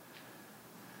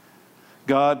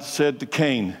 God said to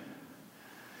Cain,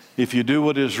 if you do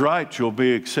what is right, you'll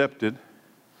be accepted.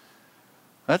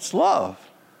 That's love.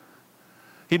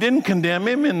 He didn't condemn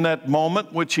him in that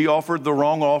moment which he offered the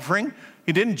wrong offering.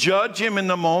 He didn't judge him in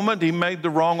the moment he made the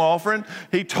wrong offering.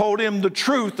 He told him the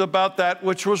truth about that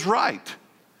which was right.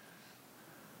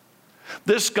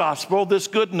 This gospel, this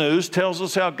good news, tells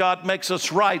us how God makes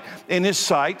us right in His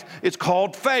sight. It's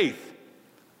called faith.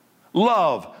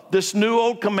 Love. This new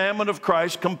old commandment of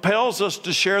Christ compels us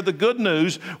to share the good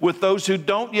news with those who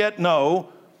don't yet know,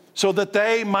 so that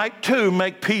they might too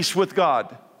make peace with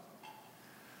God.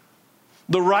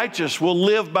 The righteous will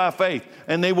live by faith,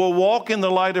 and they will walk in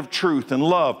the light of truth and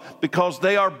love because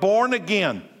they are born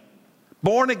again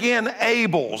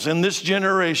Abels in this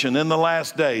generation in the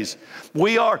last days.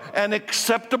 We are an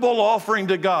acceptable offering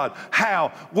to God.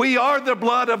 How? We are the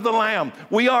blood of the Lamb.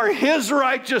 We are His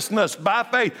righteousness by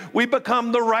faith. We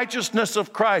become the righteousness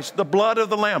of Christ, the blood of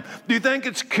the Lamb. Do you think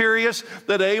it's curious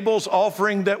that Abel's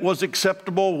offering that was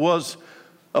acceptable was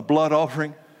a blood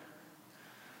offering?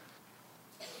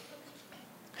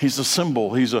 He's a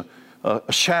symbol. He's a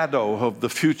shadow of the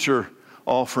future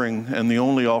offering and the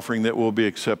only offering that will be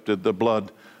accepted, the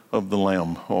blood of the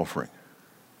Lamb offering.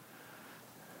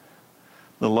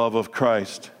 The love of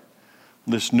Christ,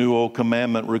 this new old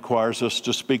commandment requires us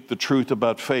to speak the truth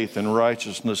about faith and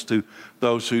righteousness to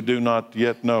those who do not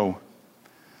yet know.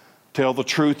 Tell the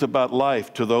truth about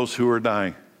life to those who are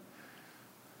dying.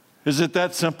 Is it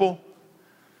that simple?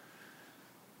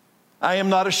 I am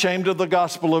not ashamed of the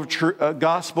gospel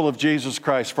of Jesus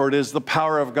Christ, for it is the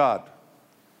power of God.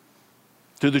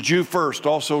 To the Jew first,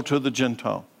 also to the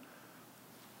Gentile.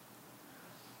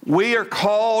 We are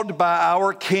called by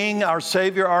our King, our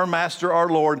Savior, our Master, our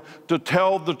Lord, to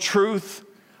tell the truth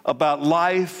about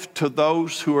life to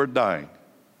those who are dying.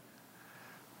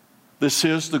 This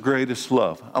is the greatest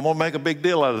love. I'm going to make a big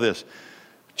deal out of this.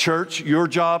 Church, your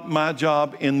job, my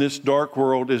job in this dark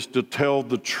world is to tell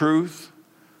the truth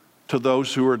to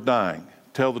those who are dying.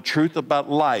 Tell the truth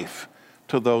about life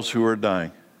to those who are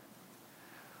dying.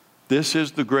 This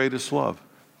is the greatest love.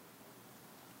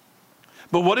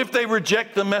 But what if they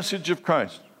reject the message of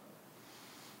Christ?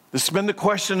 This has been the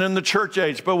question in the church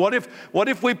age. But what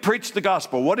if we preach the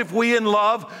gospel? What if we in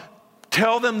love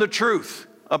tell them the truth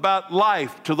about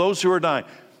life to those who are dying?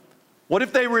 What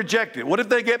if they reject it? What if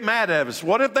they get mad at us?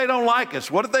 What if they don't like us?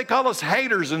 What if they call us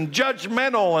haters and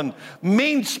judgmental and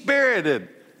mean-spirited?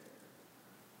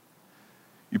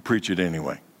 You preach it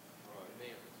anyway.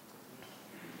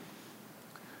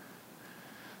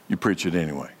 You preach it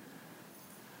anyway.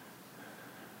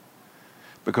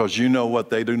 Because you know what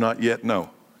they do not yet know.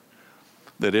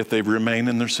 That if they remain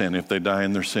in their sin, if they die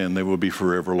in their sin, they will be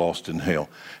forever lost in hell.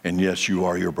 And yes, you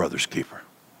are your brother's keeper.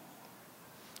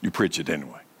 You preach it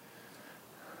anyway.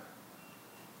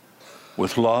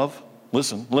 With love,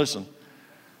 listen,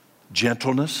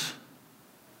 gentleness.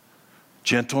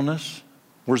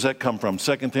 Where's that come from?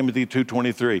 2 Timothy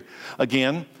 2:23.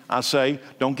 Again, I say,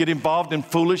 don't get involved in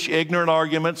foolish, ignorant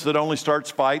arguments that only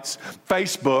starts fights.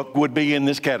 Facebook would be in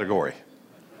this category.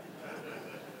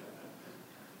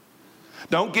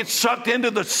 Don't get sucked into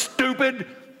the stupid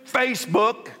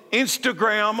Facebook,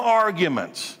 Instagram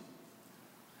arguments.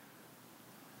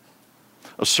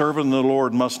 A servant of the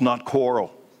Lord must not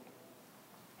quarrel.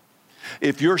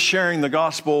 If you're sharing the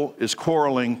gospel is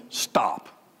quarreling, stop.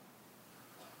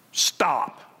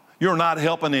 Stop. You're not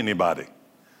helping anybody.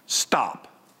 Stop.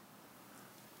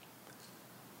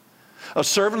 A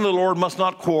servant of the Lord must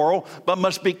not quarrel, but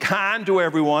must be kind to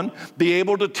everyone, be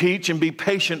able to teach and be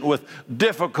patient with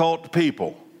difficult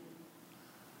people.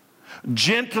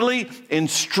 Gently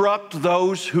instruct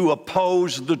those who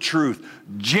oppose the truth.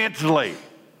 Gently.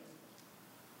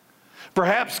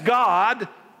 Perhaps God,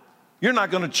 you're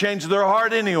not going to change their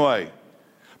heart anyway.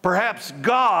 Perhaps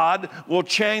God will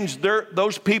change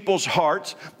those people's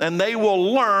hearts and they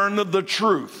will learn the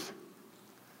truth.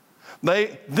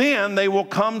 Then they will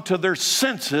come to their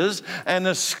senses and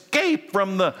escape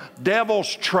from the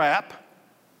devil's trap,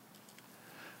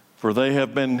 for they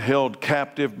have been held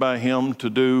captive by him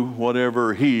to do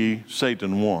whatever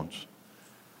Satan, wants.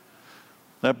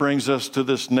 That brings us to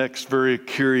this next very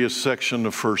curious section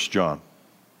of 1 John.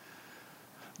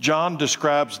 John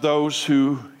describes those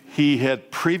who he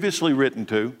had previously written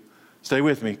to. Stay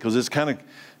with me, because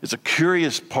it's a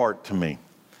curious part to me.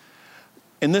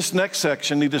 In this next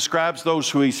section, he describes those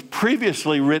who he's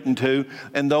previously written to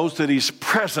and those that he's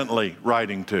presently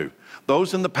writing to.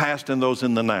 Those in the past and those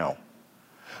in the now.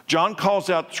 John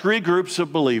calls out three groups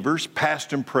of believers,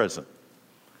 past and present.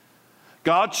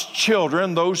 God's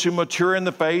children, those who mature in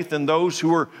the faith and those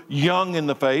who are young in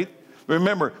the faith.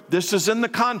 Remember, this is in the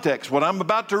context. What I'm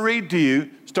about to read to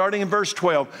you, starting in verse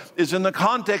 12, is in the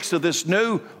context of this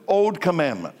new old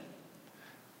commandment.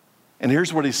 And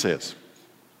here's what he says.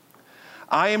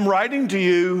 I am writing to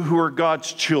you who are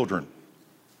God's children,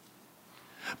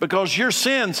 because your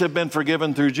sins have been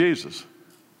forgiven through Jesus.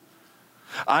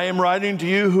 I am writing to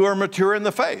you who are mature in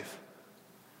the faith,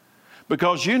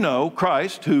 because you know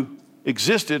Christ who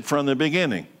existed from the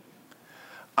beginning.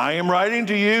 I am writing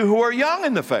to you who are young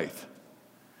in the faith,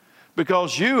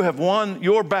 because you have won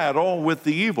your battle with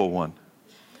the evil one.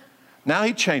 Now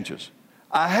he changes.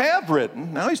 I have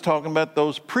written, now he's talking about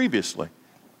those previously.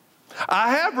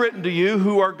 I have written to you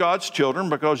who are God's children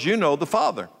because you know the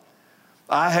Father.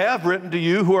 I have written to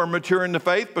you who are mature in the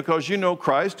faith because you know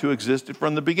Christ who existed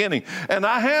from the beginning. And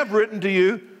I have written to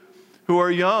you who are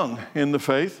young in the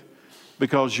faith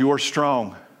because you are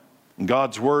strong. And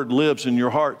God's word lives in your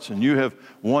hearts and you have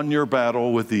won your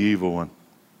battle with the evil one.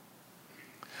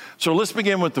 So let's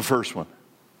begin with the first one.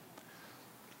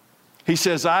 He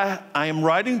says, I am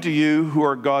writing to you who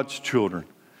are God's children.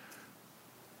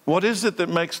 What is it that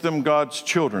makes them God's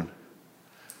children?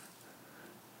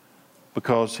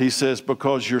 Because he says,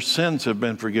 because your sins have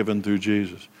been forgiven through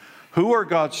Jesus. Who are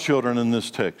God's children in this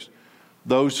text?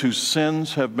 Those whose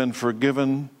sins have been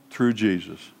forgiven through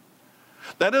Jesus.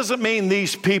 That doesn't mean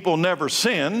these people never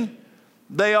sin.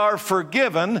 They are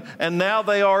forgiven, and now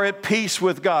they are at peace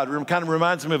with God. It kind of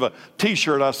reminds me of a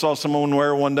t-shirt I saw someone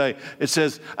wear one day. It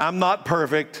says, I'm not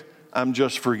perfect, I'm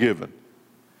just forgiven.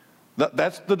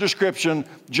 That's the description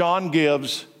John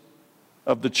gives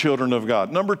of the children of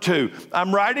God. Number two,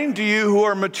 I'm writing to you who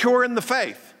are mature in the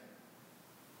faith.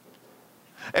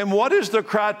 And what is the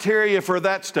criteria for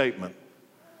that statement?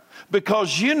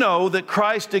 Because you know that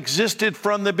Christ existed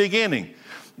from the beginning.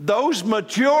 Those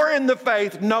mature in the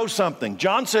faith know something.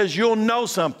 John says you'll know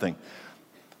something.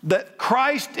 That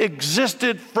Christ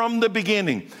existed from the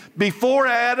beginning. Before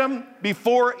Adam,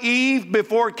 before Eve,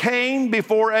 before Cain,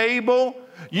 before Abel,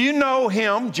 You know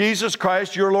Him, Jesus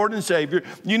Christ, your Lord and Savior.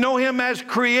 You know Him as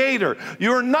Creator.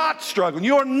 You're not struggling.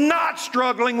 You're not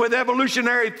struggling with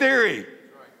evolutionary theory.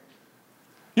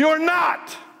 You're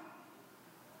not.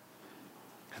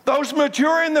 Those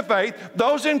mature in the faith,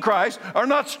 those in Christ, are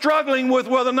not struggling with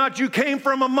whether or not you came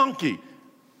from a monkey.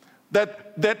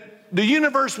 That the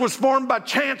universe was formed by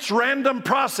chance, random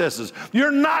processes.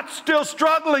 You're not still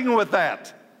struggling with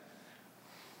that.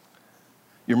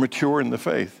 You're mature in the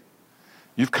faith.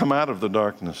 You've come out of the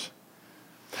darkness.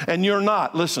 And you're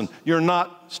not, listen, you're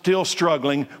not still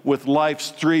struggling with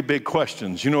life's three big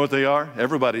questions. You know what they are?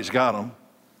 Everybody's got them.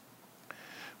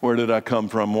 Where did I come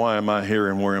from? Why am I here?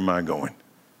 And where am I going?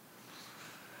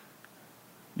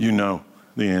 You know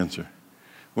the answer.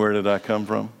 Where did I come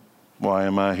from? Why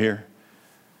am I here?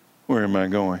 Where am I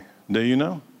going? Do you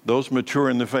know? Those mature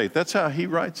in the faith. That's how he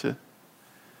writes it.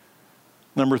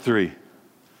 Number 3.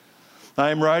 I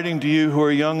am writing to you who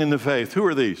are young in the faith. Who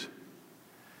are these?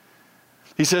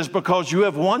 He says, because you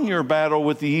have won your battle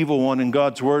with the evil one and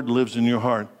God's word lives in your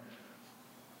heart.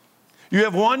 You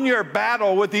have won your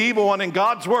battle with the evil one and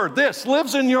God's word. This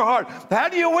lives in your heart. How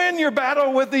do you win your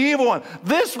battle with the evil one?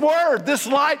 This word, this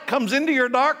light comes into your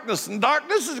darkness, and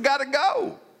darkness has got to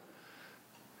go.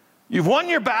 You've won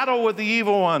your battle with the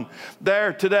evil one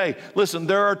there today. Listen,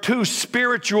 there are 2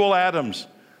 spiritual Adams.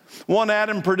 One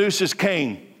Adam produces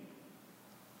Cain.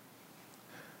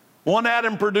 One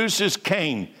Adam produces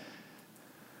Cain.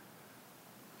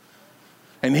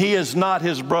 And he is not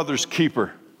his brother's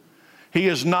keeper. He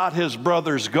is not his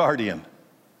brother's guardian.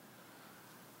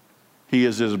 He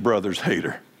is his brother's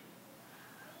hater.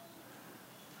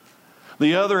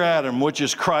 The other Adam, which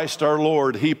is Christ our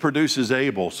Lord, he produces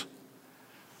Abels.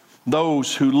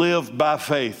 Those who live by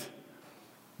faith.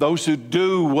 Those who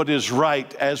do what is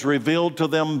right as revealed to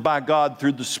them by God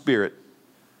through the Spirit.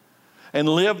 And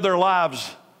live their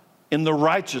lives in the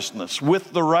righteousness,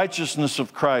 with the righteousness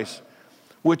of Christ,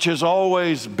 which has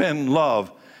always been love.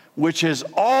 Which has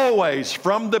always,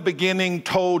 from the beginning,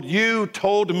 told you,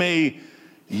 told me,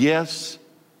 yes,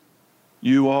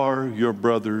 you are your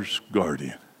brother's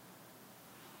guardian.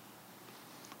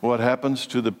 What happens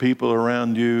to the people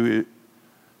around you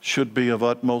should be of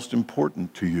utmost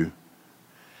importance to you.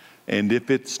 And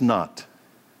if it's not,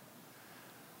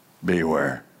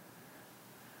 beware.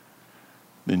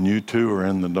 Then you too are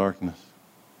in the darkness.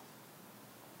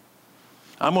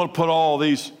 I'm going to put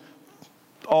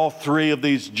all 3 of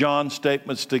these John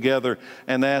statements together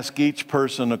and ask each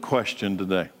person a question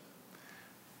today.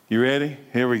 You ready?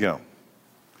 Here we go.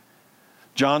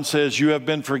 John says, you have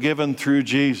been forgiven through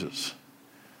Jesus.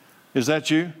 Is that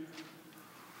you?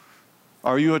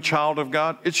 Are you a child of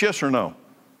God? It's yes or no.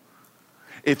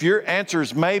 If your answer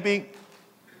is maybe,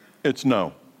 it's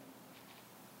no.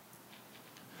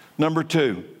 Number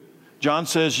 2, John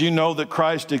says, you know that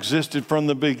Christ existed from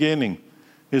the beginning.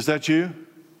 Is that you?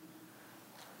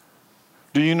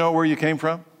 Do you know where you came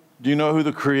from? Do you know who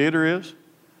the Creator is?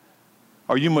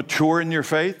 Are you mature in your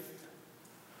faith?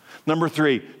 Number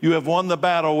 3, you have won the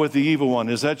battle with the evil one.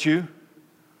 Is that you?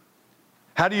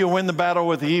 How do you win the battle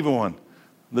with the evil one?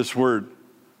 This word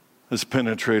has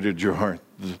penetrated your heart.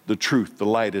 The truth, the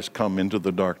light has come into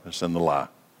the darkness and the lie.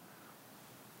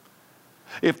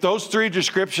 If those 3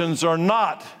 descriptions are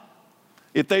not,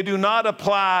 if they do not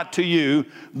apply to you,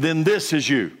 then this is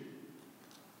you.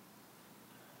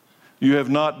 You have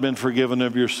not been forgiven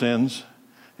of your sins,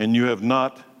 and you have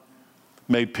not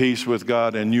made peace with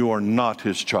God, and you are not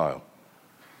His child.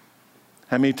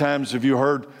 How many times have you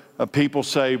heard people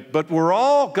say, but we're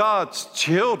all God's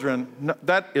children? No,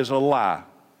 that is a lie.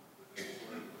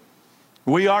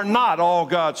 We are not all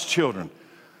God's children.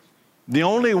 The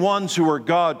only ones who are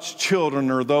God's children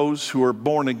are those who are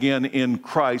born again in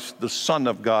Christ, the Son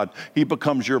of God. He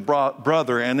becomes your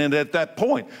brother, and then at that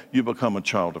point, you become a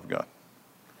child of God.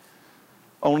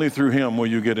 Only through Him will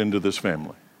you get into this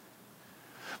family.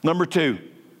 Number 2,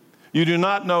 you do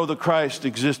not know that Christ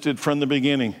existed from the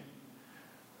beginning.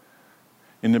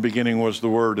 In the beginning was the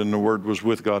Word, and the Word was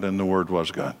with God, and the Word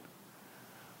was God.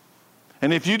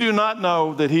 And if you do not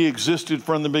know that He existed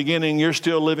from the beginning, you're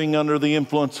still living under the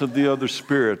influence of the other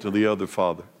spirit, of the other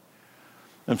father.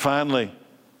 And finally,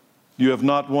 you have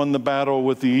not won the battle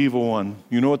with the evil one.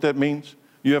 You know what that means?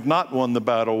 You have not won the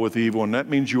battle with the evil one. That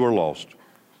means you are lost.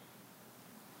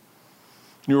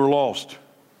 You're lost.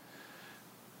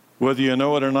 Whether you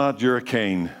know it or not, you're a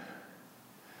Cain.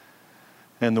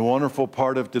 And the wonderful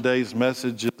part of today's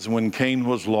message is when Cain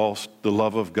was lost, the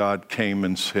love of God came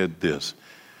and said this: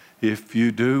 if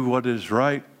you do what is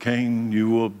right, Cain, you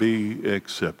will be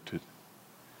accepted.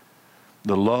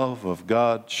 The love of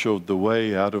God showed the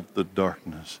way out of the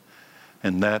darkness,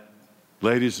 and that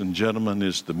ladies and gentlemen,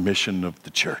 is the mission of the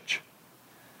church.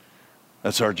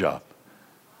 That's our job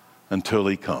until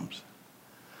he comes.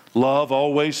 Love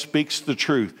always speaks the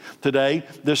truth. Today,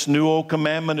 this new old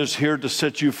commandment is here to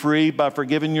set you free by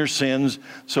forgiving your sins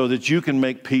so that you can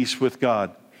make peace with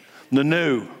God. The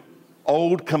new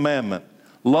old commandment: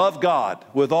 love God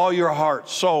with all your heart,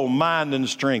 soul, mind, and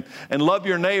strength, and love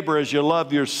your neighbor as you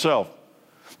love yourself.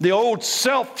 The old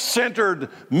self-centered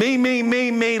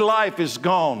me life is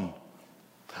gone.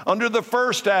 Under the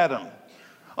first Adam,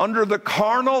 under the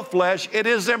carnal flesh, it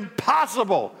is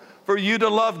impossible for you to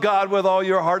love God with all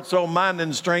your heart, soul, mind,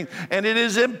 and strength, and it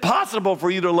is impossible for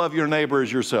you to love your neighbor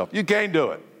as yourself. You can't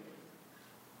do it.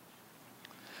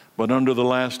 But under the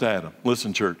last Adam,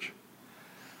 listen, church,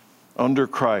 under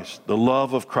Christ, the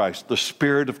love of Christ, the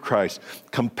Spirit of Christ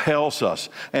compels us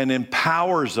and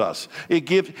empowers us. He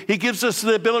gives us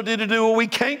the ability to do what we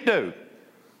can't do,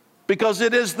 because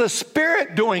it is the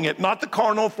Spirit doing it, not the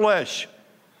carnal flesh.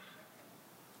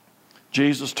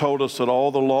 Jesus told us that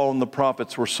all the law and the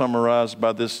prophets were summarized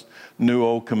by this new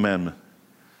old commandment.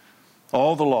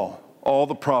 All the law, all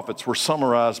the prophets were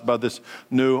summarized by this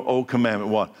new old commandment.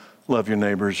 What? Love your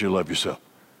neighbor as you love yourself.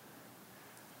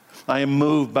 I am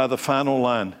moved by the final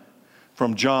line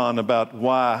from John about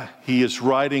why he is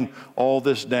writing all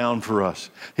this down for us.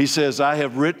 He says, I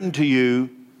have written to you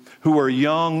who are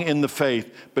young in the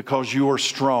faith because you are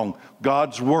strong.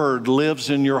 God's word lives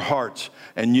in your hearts,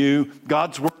 and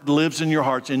God's word lives in your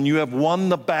hearts, and you have won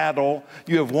the battle.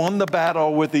 You have won the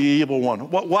battle with the evil one.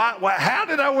 How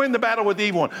did I win the battle with the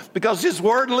evil one? Because his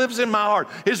word lives in my heart.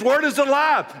 His word is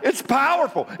alive. It's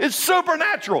powerful. It's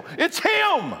supernatural. It's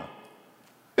him.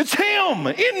 It's him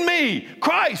in me,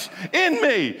 Christ in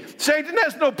me. Satan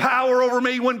has no power over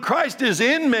me when Christ is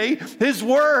in me. His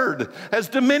word has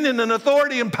dominion and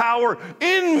authority and power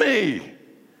in me.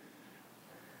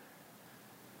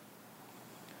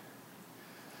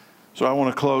 So I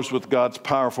want to close with God's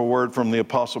powerful word from the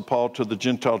Apostle Paul to the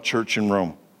Gentile church in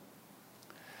Rome.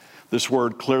 This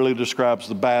word clearly describes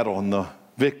the battle and the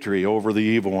victory over the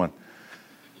evil one.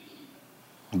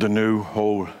 The new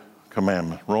whole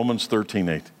commandment, Romans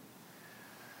 13:8.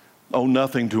 Owe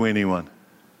nothing to anyone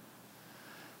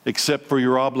except for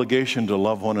your obligation to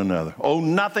love one another. Owe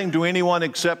nothing to anyone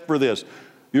except for this,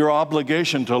 your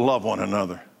obligation to love one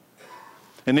another.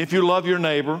 And if you love your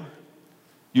neighbor,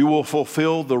 you will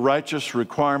fulfill the righteous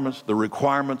requirements, the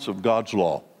requirements of God's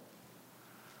law.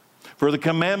 For the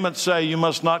commandments say you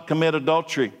must not commit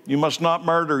adultery, you must not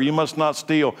murder, you must not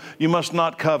steal, you must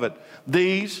not covet.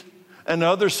 These and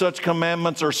other such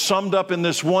commandments are summed up in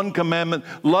this one commandment: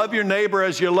 love your neighbor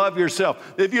as you love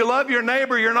yourself. If you love your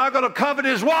neighbor, you're not going to covet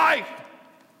his wife.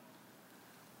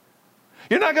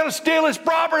 You're not going to steal his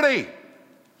property.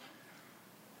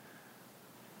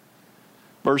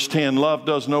 Verse 10, love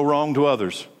does no wrong to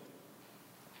others.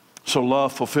 So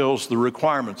love fulfills the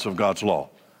requirements of God's law.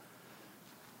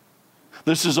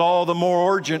 This is all the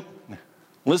more urgent.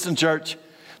 Listen, church,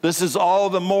 this is all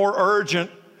the more urgent,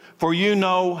 for you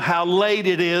know how late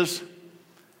it is.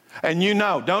 And you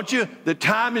know, don't you, the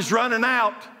time is running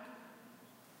out.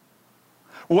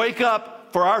 Wake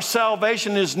up, for our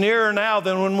salvation is nearer now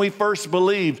than when we first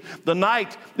believed. The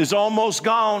night is almost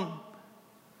gone.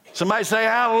 Somebody say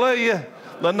hallelujah.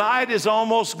 The night is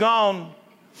almost gone,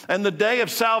 and the day of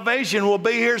salvation will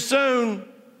be here soon.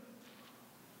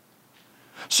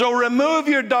 So remove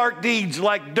your dark deeds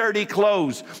like dirty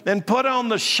clothes and put on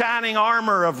the shining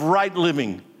armor of right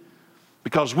living,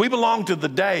 because we belong to the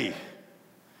day.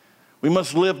 We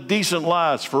must live decent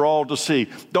lives for all to see.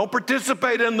 Don't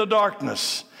participate in the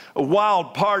darkness of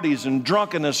wild parties and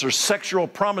drunkenness or sexual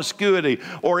promiscuity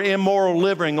or immoral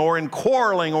living or in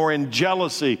quarreling or in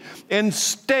jealousy.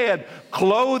 Instead,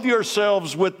 clothe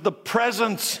yourselves with the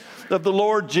presence of the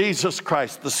Lord Jesus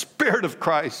Christ, the Spirit of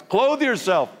Christ. Clothe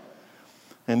yourself,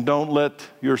 and don't let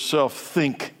yourself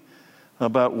think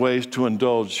about ways to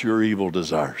indulge your evil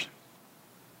desires.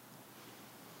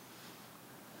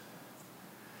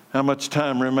 How much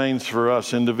time remains for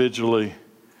us individually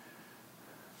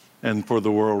and for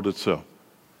the world itself?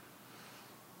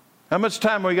 How much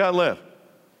time we got left?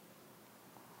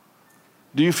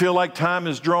 Do you feel like time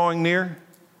is drawing near?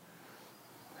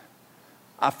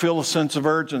 I feel a sense of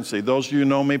urgency. Those of you who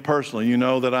know me personally, you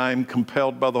know that I am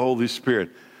compelled by the Holy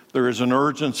Spirit. There is an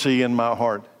urgency in my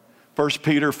heart. 1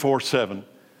 Peter 4:7,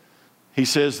 he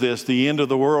says this: the end of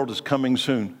the world is coming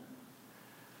soon.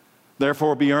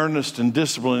 Therefore, be earnest and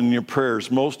disciplined in your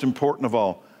prayers. Most important of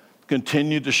all,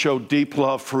 continue to show deep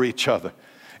love for each other.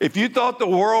 If you thought the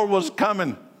world was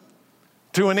coming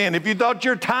to an end, if you thought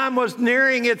your time was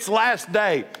nearing its last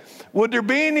day, Would there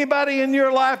be anybody in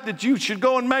your life that you should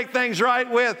go and make things right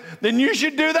with? Then you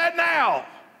should do that now.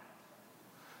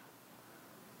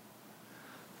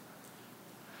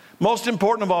 Most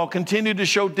important of all, continue to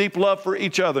show deep love for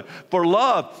each other. For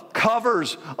love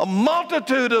covers a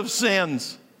multitude of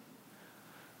sins.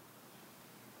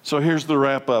 So here's the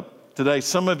wrap up. Today,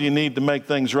 some of you need to make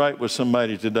things right with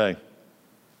somebody today.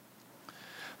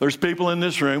 There's people in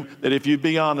this room that if you'd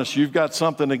be honest, you've got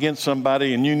something against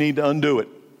somebody and you need to undo it.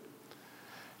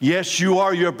 Yes, you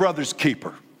are your brother's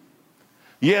keeper.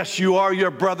 Yes, you are your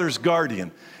brother's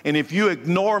guardian. And if you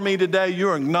ignore me today, you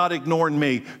are not ignoring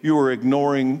me. You are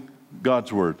ignoring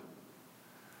God's word.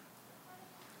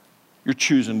 You're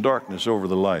choosing darkness over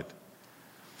the light.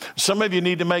 Some of you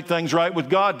need to make things right with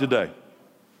God today.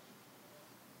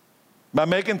 By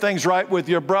making things right with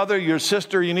your brother, your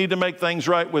sister, you need to make things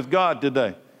right with God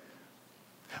today.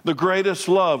 The greatest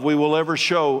love we will ever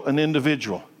show an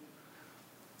individual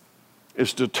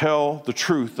is to tell the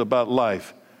truth about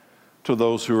life to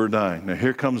those who are dying. Now,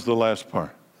 here comes the last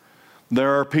part.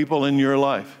 There are people in your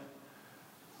life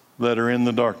that are in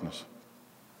the darkness.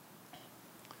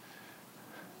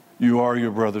 You are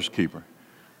your brother's keeper.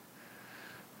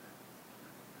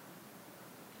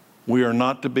 We are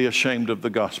not to be ashamed of the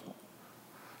gospel.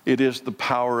 It is the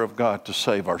power of God to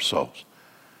save our souls.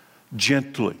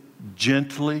 Gently,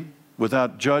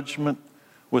 without judgment,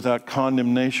 without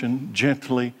condemnation,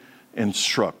 gently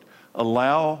instruct.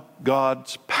 Allow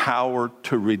God's power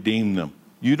to redeem them.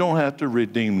 You don't have to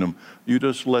redeem them. You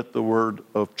just let the word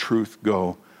of truth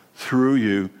go through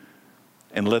you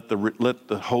and let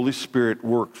the Holy Spirit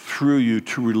work through you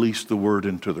to release the word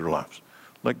into their lives.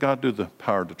 Let God do the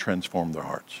power to transform their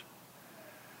hearts.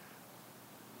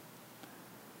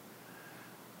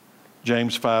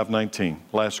 James 5:19,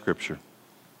 last scripture.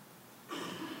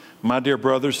 My dear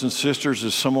brothers and sisters,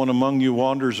 if someone among you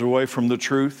wanders away from the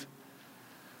truth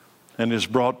and is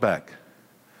brought back.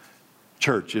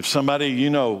 Church, if somebody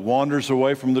you know wanders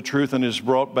away from the truth and is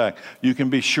brought back, you can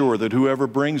be sure that whoever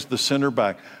brings the sinner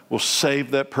back will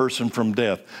save that person from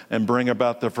death and bring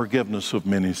about the forgiveness of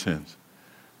many sins.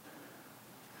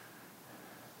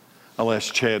 I'll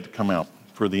ask Chad to come out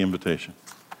for the invitation.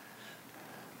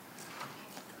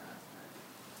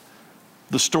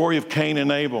 The story of Cain and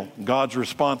Abel, God's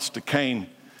response to Cain,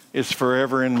 is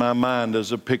forever in my mind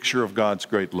as a picture of God's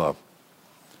great love.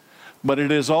 But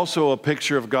it is also a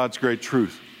picture of God's great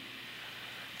truth.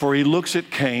 For he looks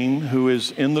at Cain, who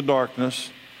is in the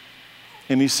darkness,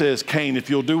 and he says, Cain, if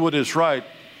you'll do what is right,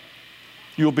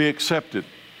 you'll be accepted.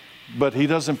 But he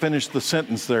doesn't finish the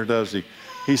sentence there, does he?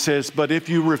 He says, but if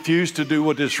you refuse to do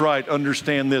what is right,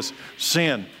 understand this,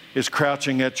 sin is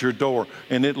crouching at your door,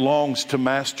 and it longs to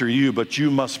master you, but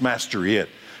you must master it.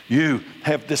 You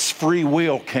have this free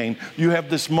will, Cain. You have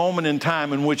this moment in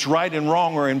time in which right and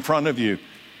wrong are in front of you.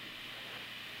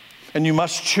 And you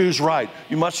must choose right.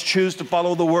 You must choose to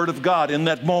follow the word of God in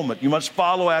that moment. You must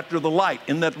follow after the light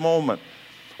in that moment,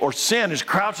 or sin is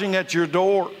crouching at your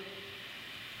door.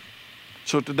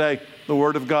 So today, the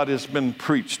word of God has been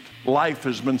preached. Life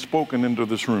has been spoken into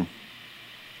this room.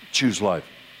 Choose life.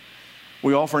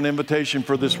 We offer an invitation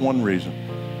for this one reason,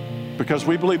 because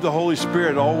we believe the Holy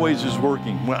Spirit always is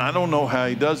working. Well, I don't know how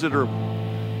he does it or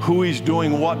who he's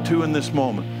doing what to in this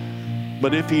moment,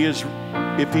 but if he is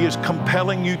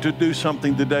compelling you to do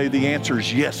something today, the answer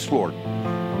is yes, Lord.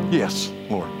 Yes,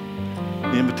 Lord.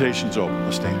 The invitation's open.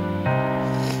 Let's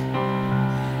stand.